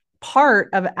important part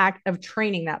of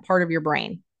training that part of your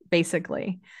brain,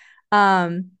 basically.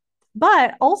 Um,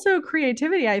 but also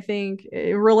creativity, I think,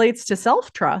 it relates to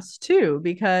self-trust too,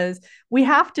 because we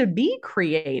have to be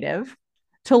creative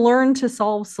to learn to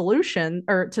solve solution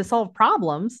or to solve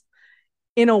problems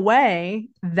in a way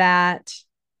that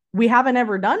we haven't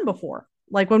ever done before.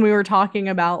 Like when we were talking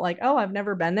about, like, oh, I've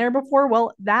never been there before.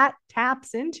 Well, that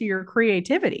taps into your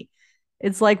creativity.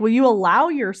 It's like, will you allow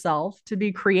yourself to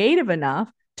be creative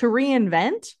enough to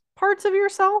reinvent parts of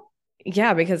yourself?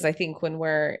 Yeah, because I think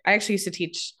I actually used to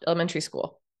teach elementary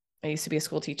school. I used to be a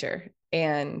school teacher.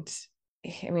 And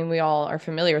I mean, we all are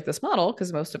familiar with this model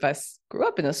because most of us grew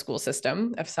up in the school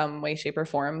system of some way, shape, or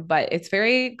form. But it's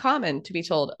very common to be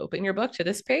told, open your book to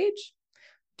this page,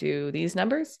 do these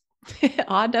numbers,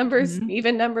 odd numbers,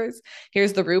 even numbers.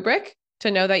 Here's the rubric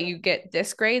to know that you get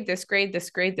this grade, this grade,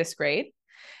 this grade, this grade.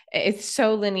 It's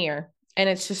so linear and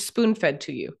it's just spoon fed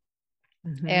to you.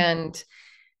 And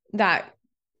that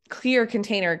clear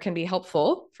container can be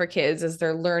helpful for kids as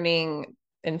they're learning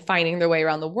and finding their way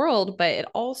around the world, but it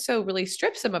also really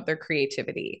strips them of their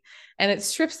creativity and it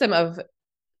strips them of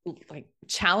like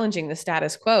challenging the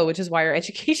status quo, which is why our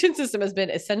education system has been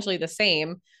essentially the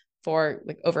same for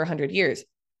like over 100 years.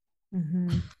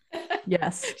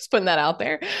 Yes. Just putting that out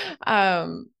there.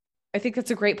 I think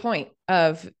that's a great point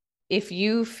of if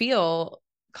you feel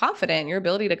confident in your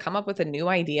ability to come up with a new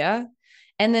idea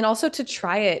and then also to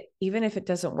try it, even if it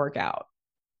doesn't work out,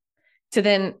 to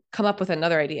then come up with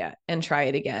another idea and try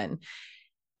it again.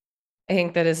 I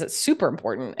think that is super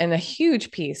important and a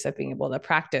huge piece of being able to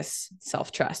practice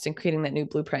self-trust and creating that new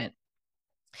blueprint.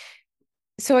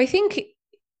 So I think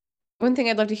one thing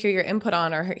I'd love to hear your input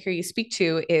on or hear you speak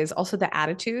to is also the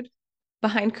attitude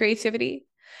behind creativity,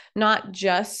 not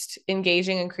just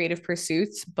engaging in creative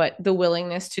pursuits, but the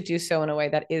willingness to do so in a way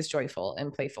that is joyful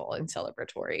and playful and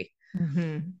celebratory.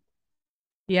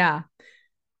 Yeah.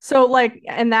 So like,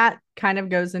 and that kind of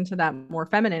goes into that more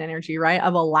feminine energy, right?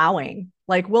 Of allowing,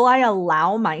 like, will I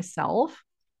allow myself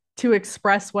to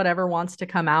express whatever wants to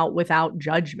come out without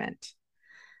judgment?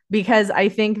 Because I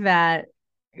think that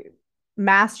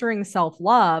mastering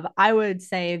self-love, I would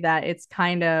say that it's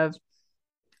kind of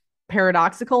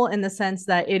paradoxical in the sense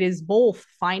that it is both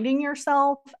finding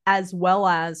yourself as well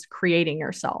as creating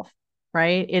yourself,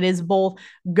 right? It is both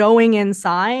going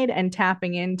inside and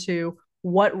tapping into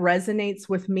what resonates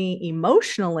with me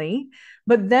emotionally,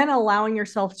 but then allowing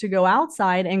yourself to go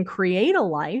outside and create a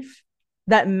life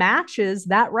that matches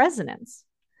that resonance.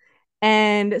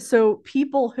 And so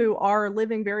people who are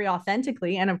living very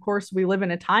authentically, and of course, we live in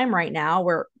a time right now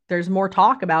where there's more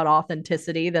talk about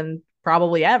authenticity than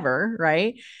probably ever,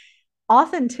 right?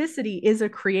 Authenticity is a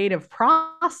creative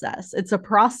process. It's a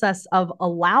process of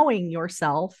allowing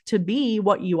yourself to be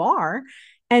what you are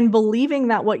and believing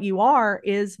that what you are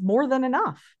is more than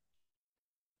enough.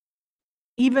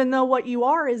 Even though what you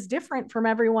are is different from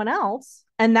everyone else,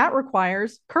 and that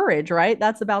requires courage, right?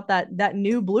 That's about that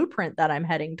new blueprint that I'm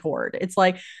heading toward. It's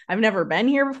like, I've never been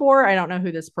here before. I don't know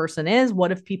who this person is.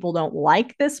 What if people don't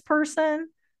like this person?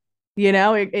 You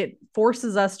know, it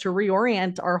forces us to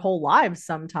reorient our whole lives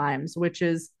sometimes, which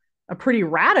is a pretty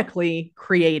radically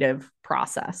creative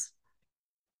process.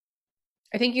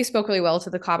 I think you spoke really well to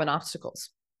the common obstacles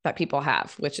that people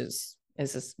have, which is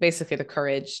basically the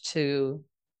courage to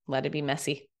let it be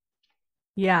messy.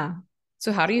 Yeah.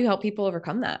 So how do you help people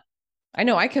overcome that? I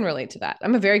know I can relate to that.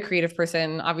 I'm a very creative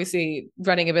person. Obviously,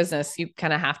 running a business, you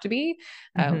kind of have to be.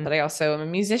 But I also am a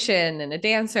musician and a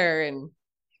dancer. Even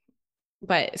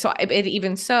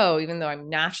though I'm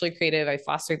naturally creative, I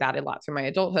fostered that a lot through my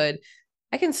adulthood.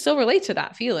 I can still relate to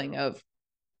that feeling of,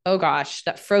 oh gosh,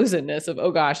 that frozenness of,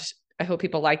 oh gosh, I hope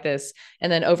people like this.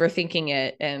 And then overthinking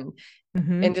it and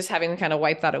just having to kind of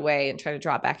wipe that away and try to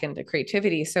draw back into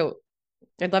creativity. So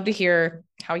I'd love to hear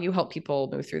how you help people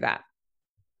move through that.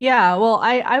 Yeah, well,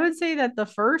 I would say that the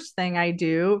first thing I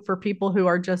do for people who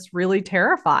are just really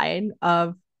terrified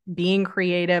of being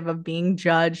creative, of being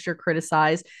judged or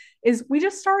criticized, is we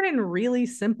just start in really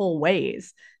simple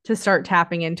ways to start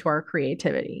tapping into our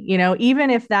creativity. You know,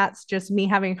 even if that's just me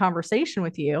having a conversation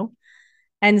with you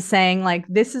and saying, like,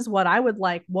 this is what I would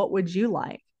like, what would you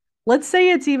like? Let's say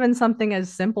it's even something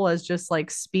as simple as just like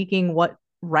speaking what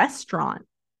restaurant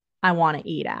I want to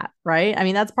eat at, right? I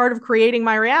mean, that's part of creating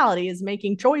my reality is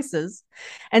making choices.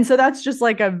 And so that's just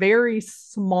like a very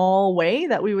small way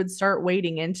that we would start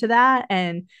wading into that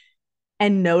and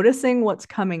noticing what's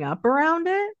coming up around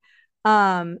it.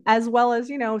 As well as,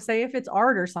 say if it's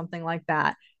art or something like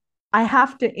that, I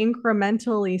have to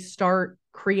incrementally start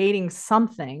creating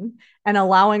something and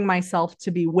allowing myself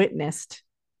to be witnessed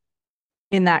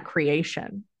in that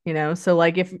creation. So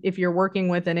like if you're working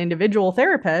with an individual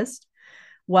therapist,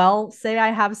 well, say I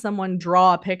have someone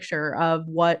draw a picture of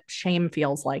what shame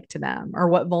feels like to them or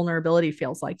what vulnerability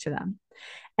feels like to them.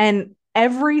 And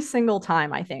every single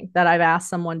time I think that I've asked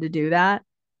someone to do that,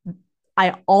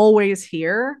 I always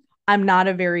hear, I'm not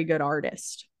a very good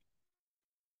artist.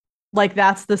 Like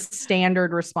that's the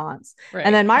standard response. Right.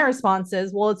 And then my response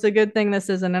is, well, it's a good thing this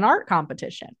isn't an art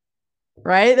competition.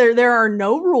 Right. There are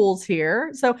no rules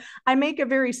here. So I make a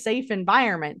very safe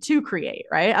environment to create.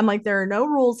 Right. I'm like, there are no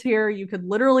rules here. You could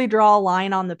literally draw a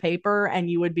line on the paper and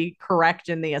you would be correct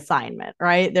in the assignment.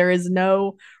 Right. There is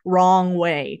no wrong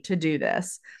way to do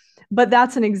this. But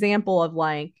that's an example of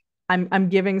like, I'm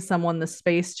giving someone the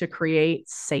space to create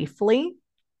safely,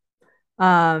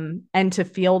 and to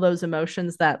feel those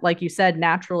emotions that, like you said,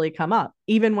 naturally come up,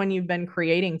 even when you've been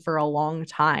creating for a long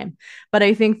time. But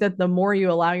I think that the more you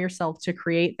allow yourself to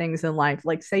create things in life,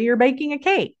 like say you're baking a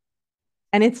cake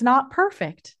and it's not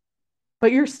perfect,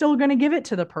 but you're still going to give it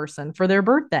to the person for their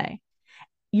birthday.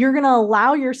 You're going to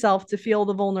allow yourself to feel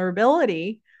the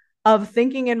vulnerability of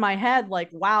thinking in my head, like,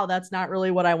 wow, that's not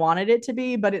really what I wanted it to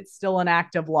be, but it's still an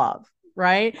act of love.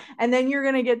 Right. And then you're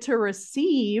going to get to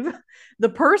receive the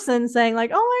person saying,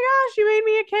 like, oh my gosh, you made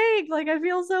me a cake. Like, I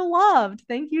feel so loved.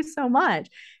 Thank you so much.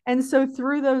 And so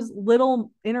through those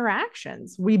little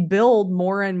interactions, we build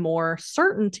more and more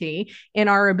certainty in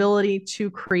our ability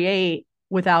to create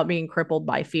without being crippled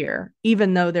by fear,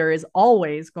 even though there is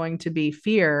always going to be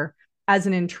fear as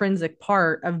an intrinsic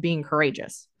part of being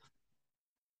courageous.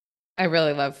 I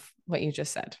really love what you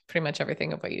just said, pretty much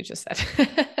everything of what you just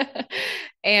said.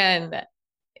 And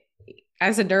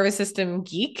as a nervous system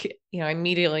geek,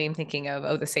 immediately I'm thinking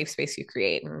of, the safe space you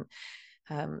create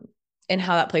and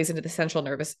how that plays into the central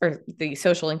nervous or the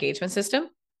social engagement system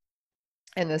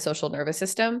and the social nervous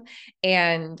system,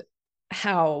 and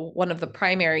how one of the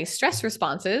primary stress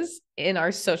responses in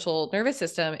our social nervous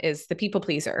system is the people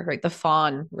pleaser, right? The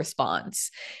fawn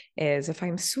response is, if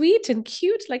I'm sweet and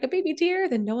cute like a baby deer,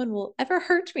 then no one will ever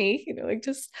hurt me, like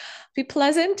just be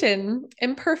pleasant and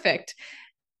imperfect.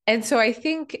 And so I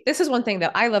think this is one thing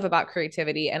that I love about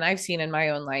creativity, and I've seen in my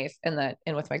own life and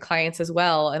with my clients as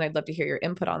well. And I'd love to hear your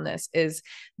input on this, is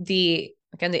the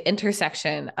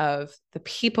intersection of the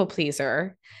people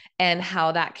pleaser and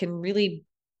how that can really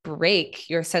break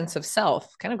your sense of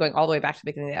self, kind of going all the way back to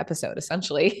the beginning of the episode,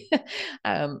 essentially,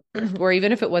 where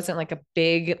even if it wasn't like a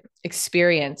big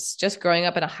experience, just growing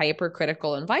up in a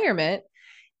hypercritical environment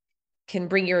can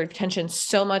bring your attention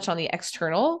so much on the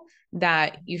external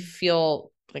that you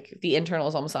feel like the internal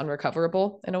is almost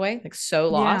unrecoverable in a way, like so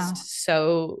lost,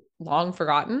 so long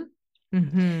forgotten.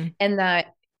 Mm-hmm.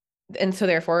 And so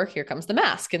therefore here comes the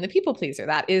mask and the people pleaser.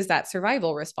 That is that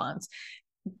survival response.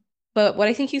 But what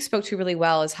I think you spoke to really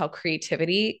well is how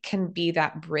creativity can be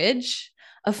that bridge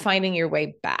of finding your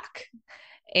way back.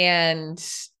 And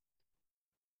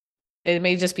it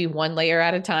may just be one layer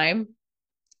at a time.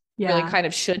 Yeah. Really kind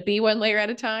of should be one layer at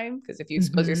a time, because if you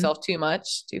expose yourself too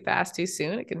much, too fast, too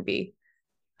soon, it can be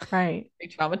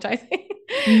traumatizing.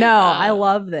 No, I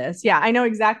love this. Yeah, I know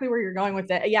exactly where you're going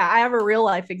with it. Yeah, I have a real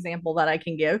life example that I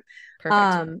can give.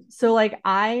 Perfect. So like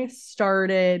I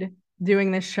started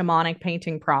doing this shamanic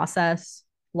painting process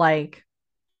like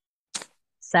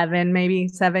 7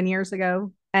 years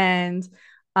ago. And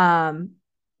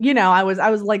I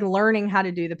was like learning how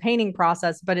to do the painting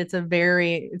process, but it's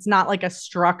not like a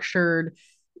structured,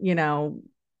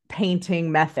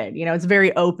 painting method. It's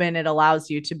very open. It allows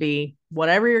you to be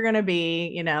whatever you're going to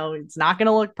be, it's not going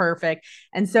to look perfect.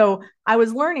 And so I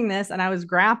was learning this and I was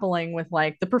grappling with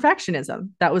like the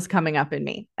perfectionism that was coming up in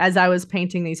me as I was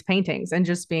painting these paintings, and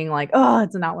just being like, oh,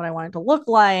 it's not what I want it to look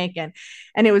like. And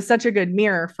it was such a good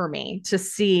mirror for me to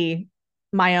see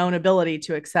my own ability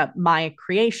to accept my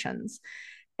creations.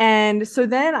 And so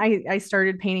then I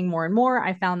started painting more and more.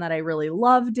 I found that I really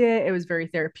loved it. It was very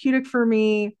therapeutic for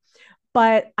me.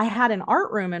 But I had an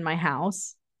art room in my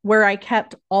house where I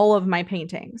kept all of my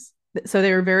paintings. So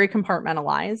they were very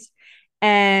compartmentalized.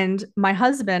 And my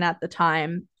husband at the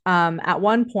time, at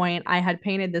one point, I had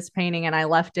painted this painting and I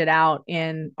left it out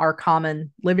in our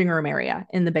common living room area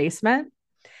in the basement.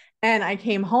 And I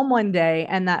came home one day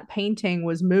and that painting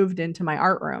was moved into my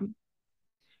art room.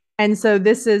 And so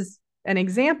this is an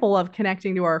example of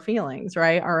connecting to our feelings,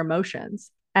 right? Our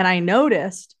emotions. And I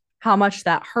noticed how much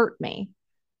that hurt me,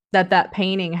 that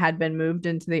painting had been moved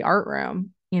into the art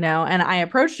room. And I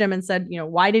approached him and said,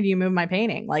 why did you move my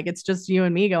painting? Like, it's just you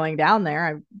and me going down there.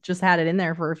 I've just had it in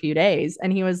there for a few days.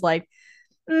 And he was like,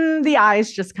 the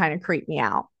eyes just kind of creep me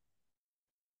out.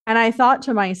 And I thought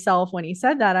to myself when he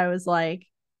said that, I was like,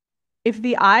 if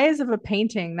the eyes of a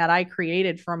painting that I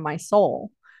created from my soul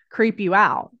creep you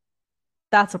out,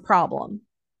 that's a problem,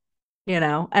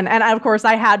 And of course,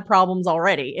 I had problems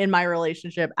already in my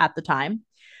relationship at the time.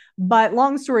 But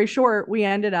long story short, we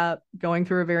ended up going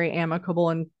through a very amicable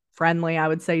and friendly, I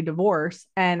would say, divorce.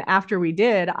 And after we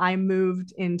did, I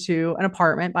moved into an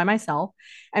apartment by myself.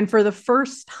 And for the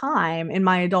first time in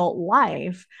my adult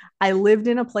life, I lived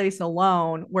in a place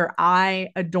alone where I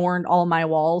adorned all my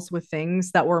walls with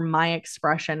things that were my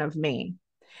expression of me.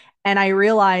 And I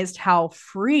realized how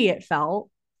free it felt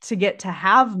to get to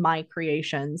have my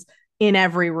creations in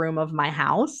every room of my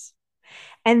house.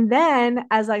 And then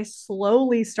as I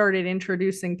slowly started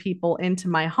introducing people into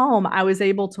my home, I was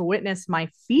able to witness my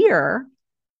fear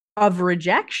of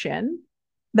rejection,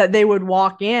 that they would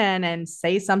walk in and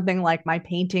say something like my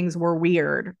paintings were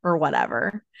weird or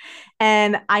whatever.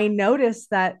 And I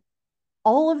noticed that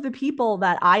all of the people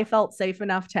that I felt safe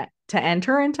enough to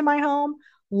enter into my home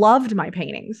loved my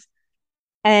paintings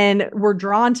and were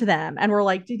drawn to them and were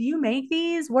like, did you make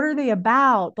these? What are they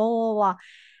about? Blah, blah, blah.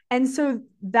 And so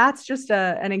that's just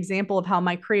an example of how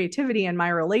my creativity and my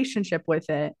relationship with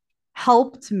it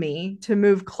helped me to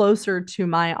move closer to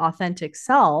my authentic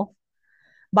self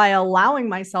by allowing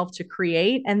myself to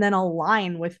create and then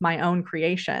align with my own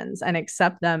creations and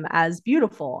accept them as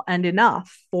beautiful and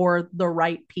enough for the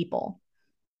right people.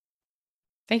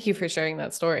 Thank you for sharing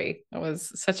that story. That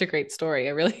was such a great story.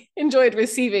 I really enjoyed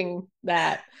receiving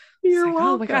that. You're welcome.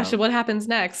 Oh my gosh, what happens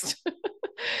next?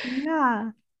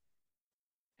 Yeah.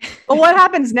 But what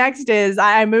happens next is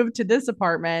I moved to this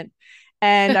apartment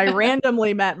and I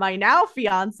randomly met my now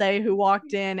fiance who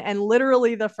walked in, and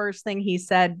literally the first thing he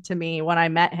said to me when I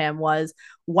met him was,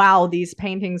 wow, these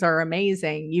paintings are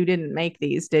amazing. You didn't make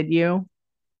these, did you?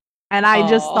 And I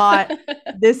just thought,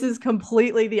 this is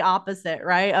completely the opposite,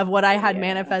 right? Of what I had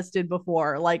manifested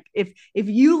before. Like if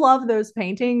you love those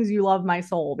paintings, you love my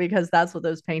soul, because that's what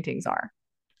those paintings are.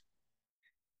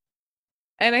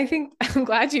 And I think I'm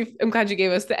glad you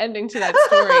gave us the ending to that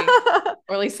story,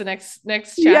 or at least the next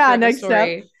chapter of the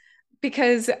story. Step.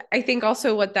 Because I think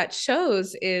also what that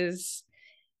shows is,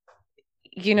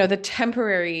 the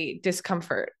temporary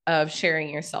discomfort of sharing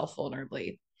yourself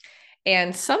vulnerably.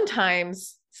 And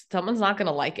sometimes someone's not going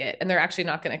to like it, and they're actually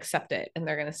not going to accept it. And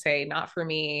they're going to say, not for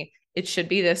me. It should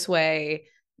be this way.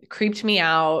 It creeped me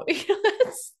out.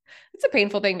 It's a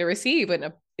painful thing to receive,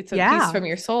 and it's a piece from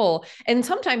your soul. And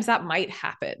sometimes that might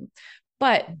happen.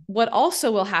 But what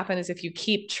also will happen is, if you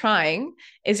keep trying,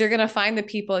 is you're going to find the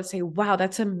people that say, wow,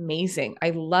 that's amazing. I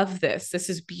love this.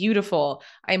 This is beautiful.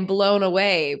 I'm blown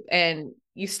away. And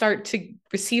you start to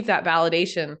receive that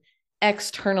validation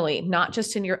externally, not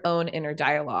just in your own inner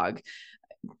dialogue.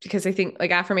 Because I think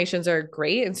affirmations are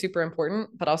great and super important,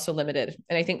 but also limited.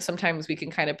 And I think sometimes we can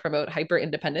kind of promote hyper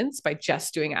independence by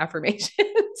just doing affirmations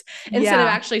instead of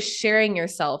actually sharing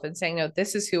yourself and saying, no,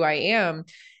 this is who I am,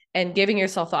 and giving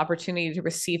yourself the opportunity to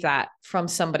receive that from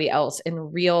somebody else in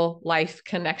real life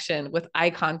connection, with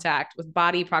eye contact, with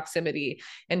body proximity,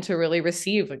 and to really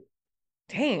receive,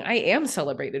 dang, I am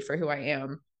celebrated for who I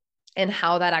am, and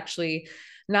how that actually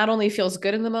not only feels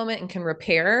good in the moment and can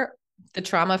repair the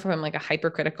trauma from a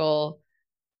hypercritical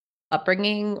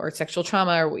upbringing or sexual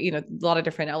trauma, or, a lot of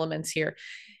different elements here,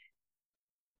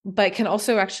 but can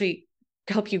also actually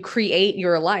help you create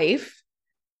your life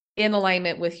in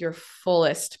alignment with your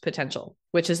fullest potential,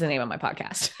 which is the name of my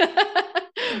podcast.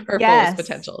 Her fullest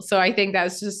potential. So I think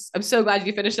I'm so glad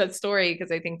you finished that story,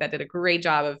 because I think that did a great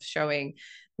job of showing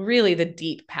really the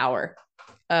deep power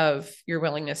of your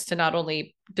willingness to not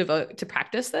only devote to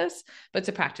practice this, but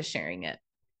to practice sharing it.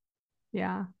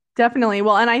 Yeah, definitely.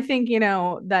 Well, and I think,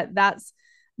 that's,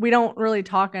 we don't really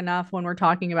talk enough when we're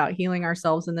talking about healing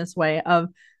ourselves in this way of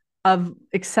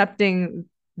accepting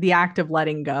the act of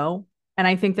letting go. And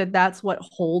I think that that's what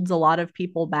holds a lot of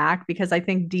people back, because I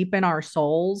think deep in our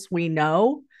souls, we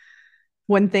know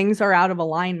when things are out of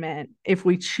alignment, if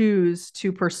we choose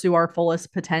to pursue our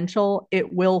fullest potential,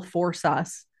 it will force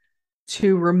us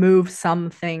to remove some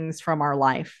things from our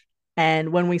life.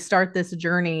 And when we start this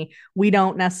journey, we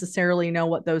don't necessarily know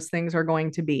what those things are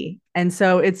going to be. And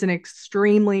so it's an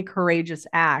extremely courageous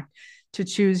act to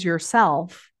choose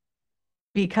yourself,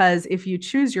 because if you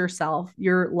choose yourself,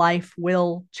 your life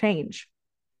will change.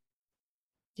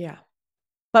 Yeah.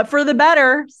 But for the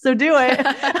better. So do it.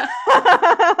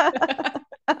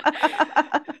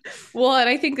 Well, and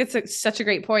I think that's such a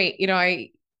great point.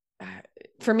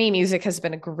 for me, music has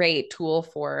been a great tool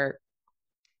for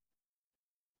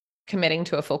committing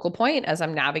to a focal point as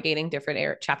I'm navigating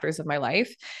different chapters of my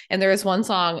life. And there is one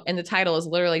song, and the title is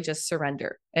literally just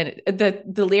surrender. And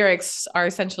the lyrics are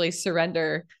essentially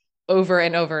surrender over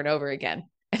and over and over again.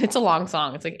 And it's a long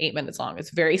song. It's like 8 minutes long.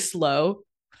 It's very slow.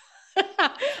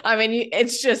 I mean,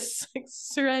 it's just like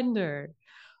surrender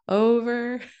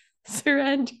over,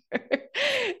 surrender.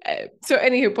 So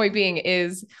anywho, point being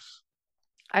is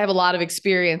I have a lot of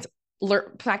experience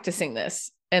practicing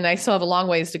this, and I still have a long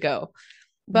ways to go.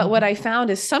 But what I found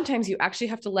is sometimes you actually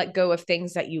have to let go of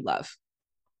things that you love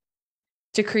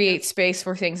to create space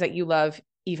for things that you love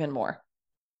even more.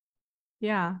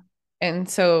 Yeah. And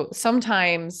so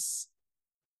sometimes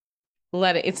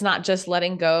it's not just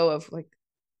letting go of like,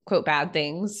 quote, bad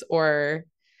things or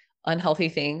unhealthy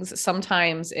things.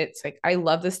 Sometimes it's like, I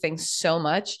love this thing so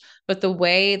much, but the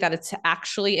way that it's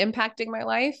actually impacting my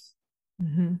life,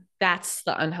 that's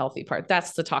the unhealthy part.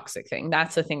 That's the toxic thing.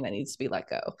 That's the thing that needs to be let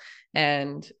go.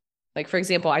 And like, for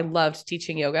example, I loved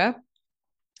teaching yoga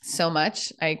so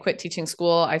much. I quit teaching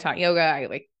school. I taught yoga. I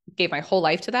like gave my whole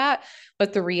life to that.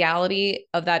 But the reality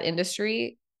of that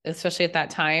industry, especially at that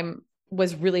time,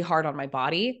 was really hard on my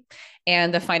body.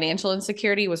 And the financial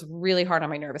insecurity was really hard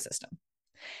on my nervous system.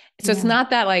 So it's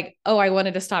not that like, oh, I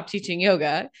wanted to stop teaching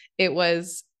yoga. It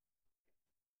was,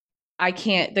 I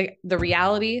can't, the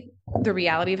reality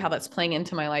of how that's playing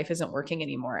into my life isn't working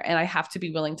anymore. And I have to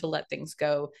be willing to let things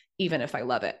go, even if I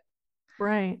love it.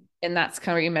 Right. And that's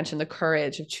kind of where you mentioned the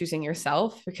courage of choosing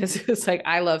yourself, because it was like,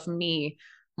 I love me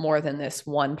more than this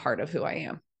one part of who I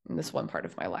am in this one part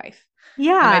of my life.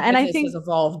 Yeah. And I think has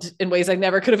evolved in ways I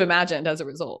never could have imagined as a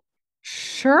result.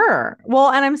 Sure.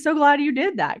 Well, and I'm so glad you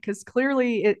did that, because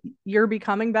clearly you're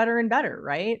becoming better and better.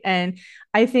 Right. And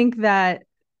I think that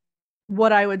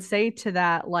what I would say to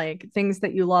that, like things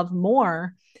that you love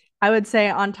more, I would say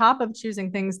on top of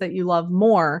choosing things that you love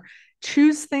more,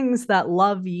 choose things that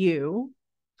love you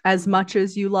as much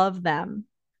as you love them.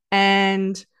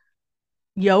 And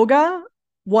yoga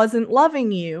wasn't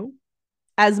loving you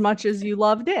as much as you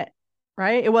loved it,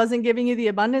 right? It wasn't giving you the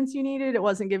abundance you needed. It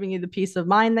wasn't giving you the peace of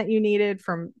mind that you needed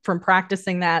from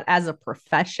practicing that as a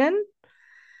profession.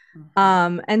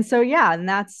 And so yeah, and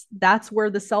that's where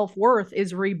the self-worth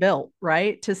is rebuilt,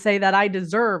 right? To say that I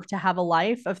deserve to have a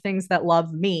life of things that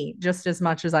love me just as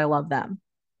much as I love them.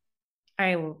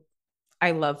 I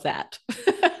love that.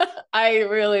 I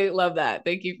really love that.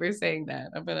 Thank you for saying that.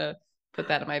 I'm gonna put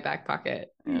that in my back pocket.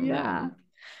 And,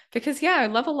 because I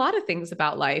love a lot of things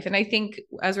about life. And I think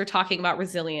as we're talking about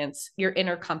resilience, your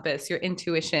inner compass, your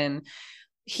intuition,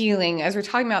 healing, as we're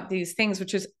talking about these things,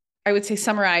 which is, I would say,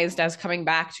 summarized as coming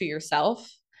back to yourself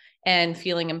and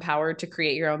feeling empowered to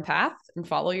create your own path and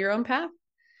follow your own path.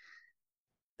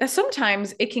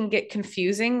 Sometimes it can get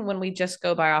confusing when we just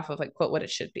go by off of like, quote, what it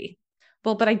should be.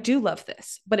 Well, but I do love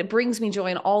this, but it brings me joy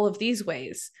in all of these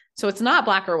ways. So it's not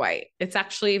black or white. It's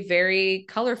actually very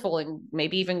colorful and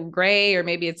maybe even gray, or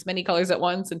maybe it's many colors at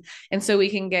once. And so we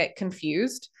can get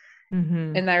confused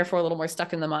and therefore a little more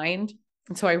stuck in the mind.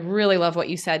 And so I really love what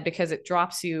you said, because it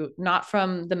drops you not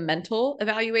from the mental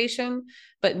evaluation,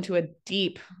 but into a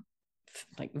deep,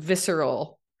 like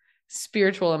visceral,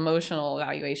 spiritual, emotional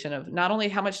evaluation of not only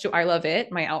how much do I love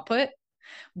it, my output,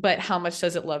 but how much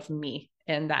does it love me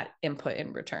and that input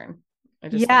in return.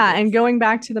 And going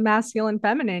back to the masculine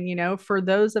feminine, for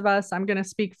those of us, I'm going to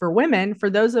speak for women,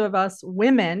 for those of us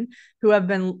women who have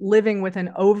been living with an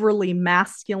overly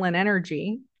masculine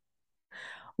energy,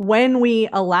 when we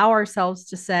allow ourselves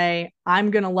to say, I'm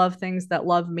going to love things that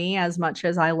love me as much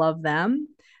as I love them,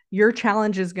 your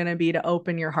challenge is going to be to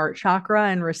open your heart chakra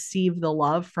and receive the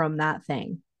love from that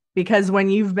thing. Because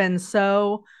when you've been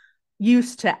so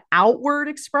used to outward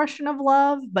expression of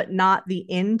love, but not the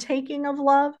intaking of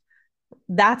love,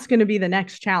 that's going to be the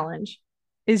next challenge.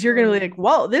 Is you're going to be like,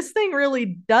 whoa, this thing really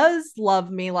does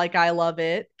love me like I love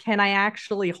it. Can I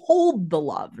actually hold the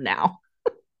love now?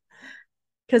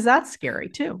 Because that's scary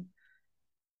too.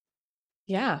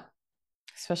 Yeah.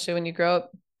 Especially when you grow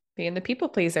up being the people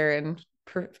pleaser and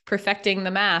perfecting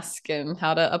the mask and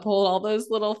how to uphold all those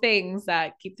little things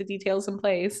that keep the details in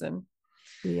place. And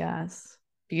yes,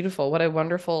 beautiful. What a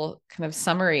wonderful kind of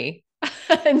summary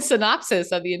and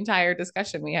synopsis of the entire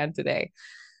discussion we had today.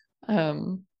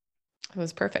 It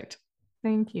was perfect.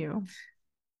 Thank you.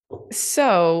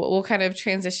 So we'll kind of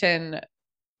transition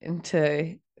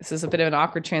into, this is a bit of an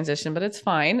awkward transition, but it's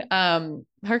fine. How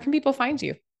can people find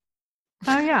you?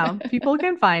 Oh yeah, people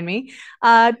can find me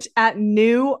at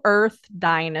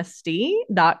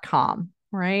newearthdynasty.com.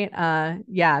 right?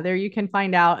 Yeah, there you can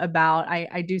find out about,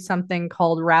 I do something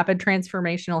called rapid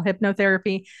transformational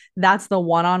hypnotherapy. That's the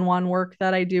one-on-one work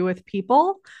that I do with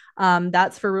people.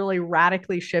 That's for really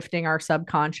radically shifting our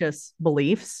subconscious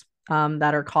beliefs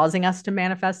that are causing us to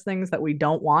manifest things that we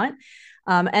don't want.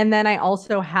 And then I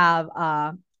also have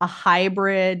a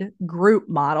hybrid group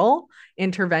model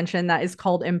intervention that is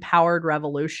called Empowered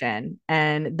Revolution.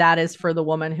 And that is for the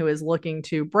woman who is looking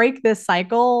to break this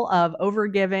cycle of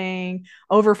overgiving,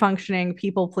 overfunctioning,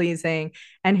 people pleasing,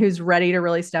 and who's ready to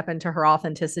really step into her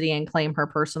authenticity and claim her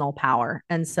personal power.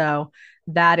 And so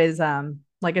that is,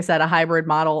 like I said, a hybrid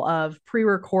model of pre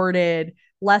recorded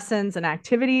lessons and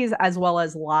activities, as well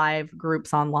as live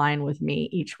groups online with me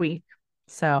each week.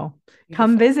 So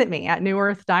come visit me at New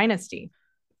Earth Dynasty.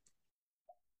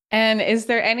 And is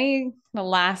there any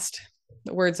last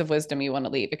words of wisdom you want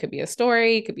to leave? It could be a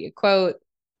story, it could be a quote,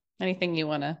 anything you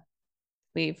want to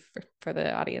leave for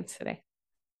the audience today.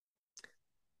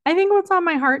 I think what's on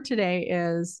my heart today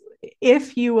is,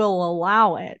 if you will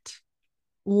allow it,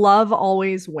 love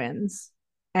always wins.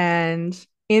 And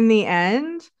in the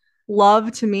end,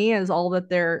 love to me is all that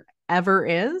there ever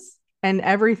is, and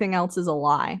everything else is a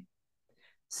lie.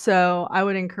 So I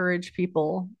would encourage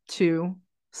people to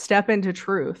step into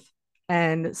truth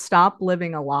and stop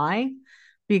living a lie,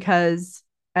 because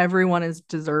everyone is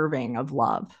deserving of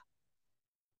love.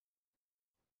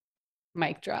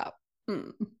 Mic drop. Yeah,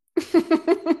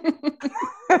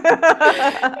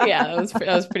 that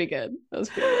was pretty good. That was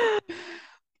pretty good.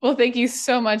 Well, thank you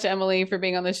so much, Emily, for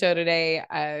being on the show today.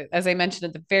 As I mentioned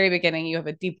at the very beginning, you have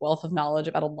a deep wealth of knowledge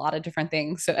about a lot of different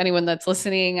things. So anyone that's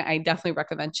listening, I definitely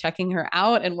recommend checking her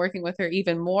out and working with her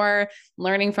even more,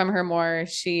 learning from her more.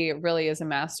 She really is a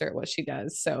master at what she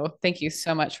does. So thank you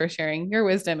so much for sharing your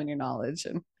wisdom and your knowledge.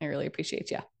 And I really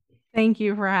appreciate you. Thank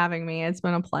you for having me. It's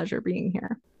been a pleasure being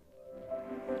here.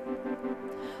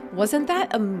 Wasn't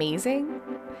that amazing?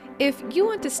 If you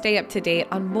want to stay up to date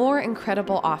on more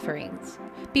incredible offerings,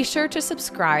 be sure to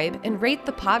subscribe and rate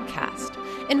the podcast,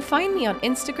 and find me on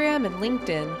Instagram and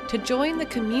LinkedIn to join the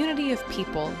community of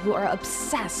people who are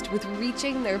obsessed with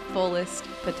reaching their fullest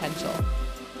potential.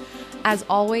 As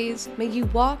always, may you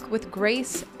walk with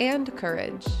grace and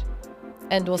courage,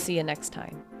 and we'll see you next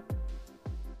time.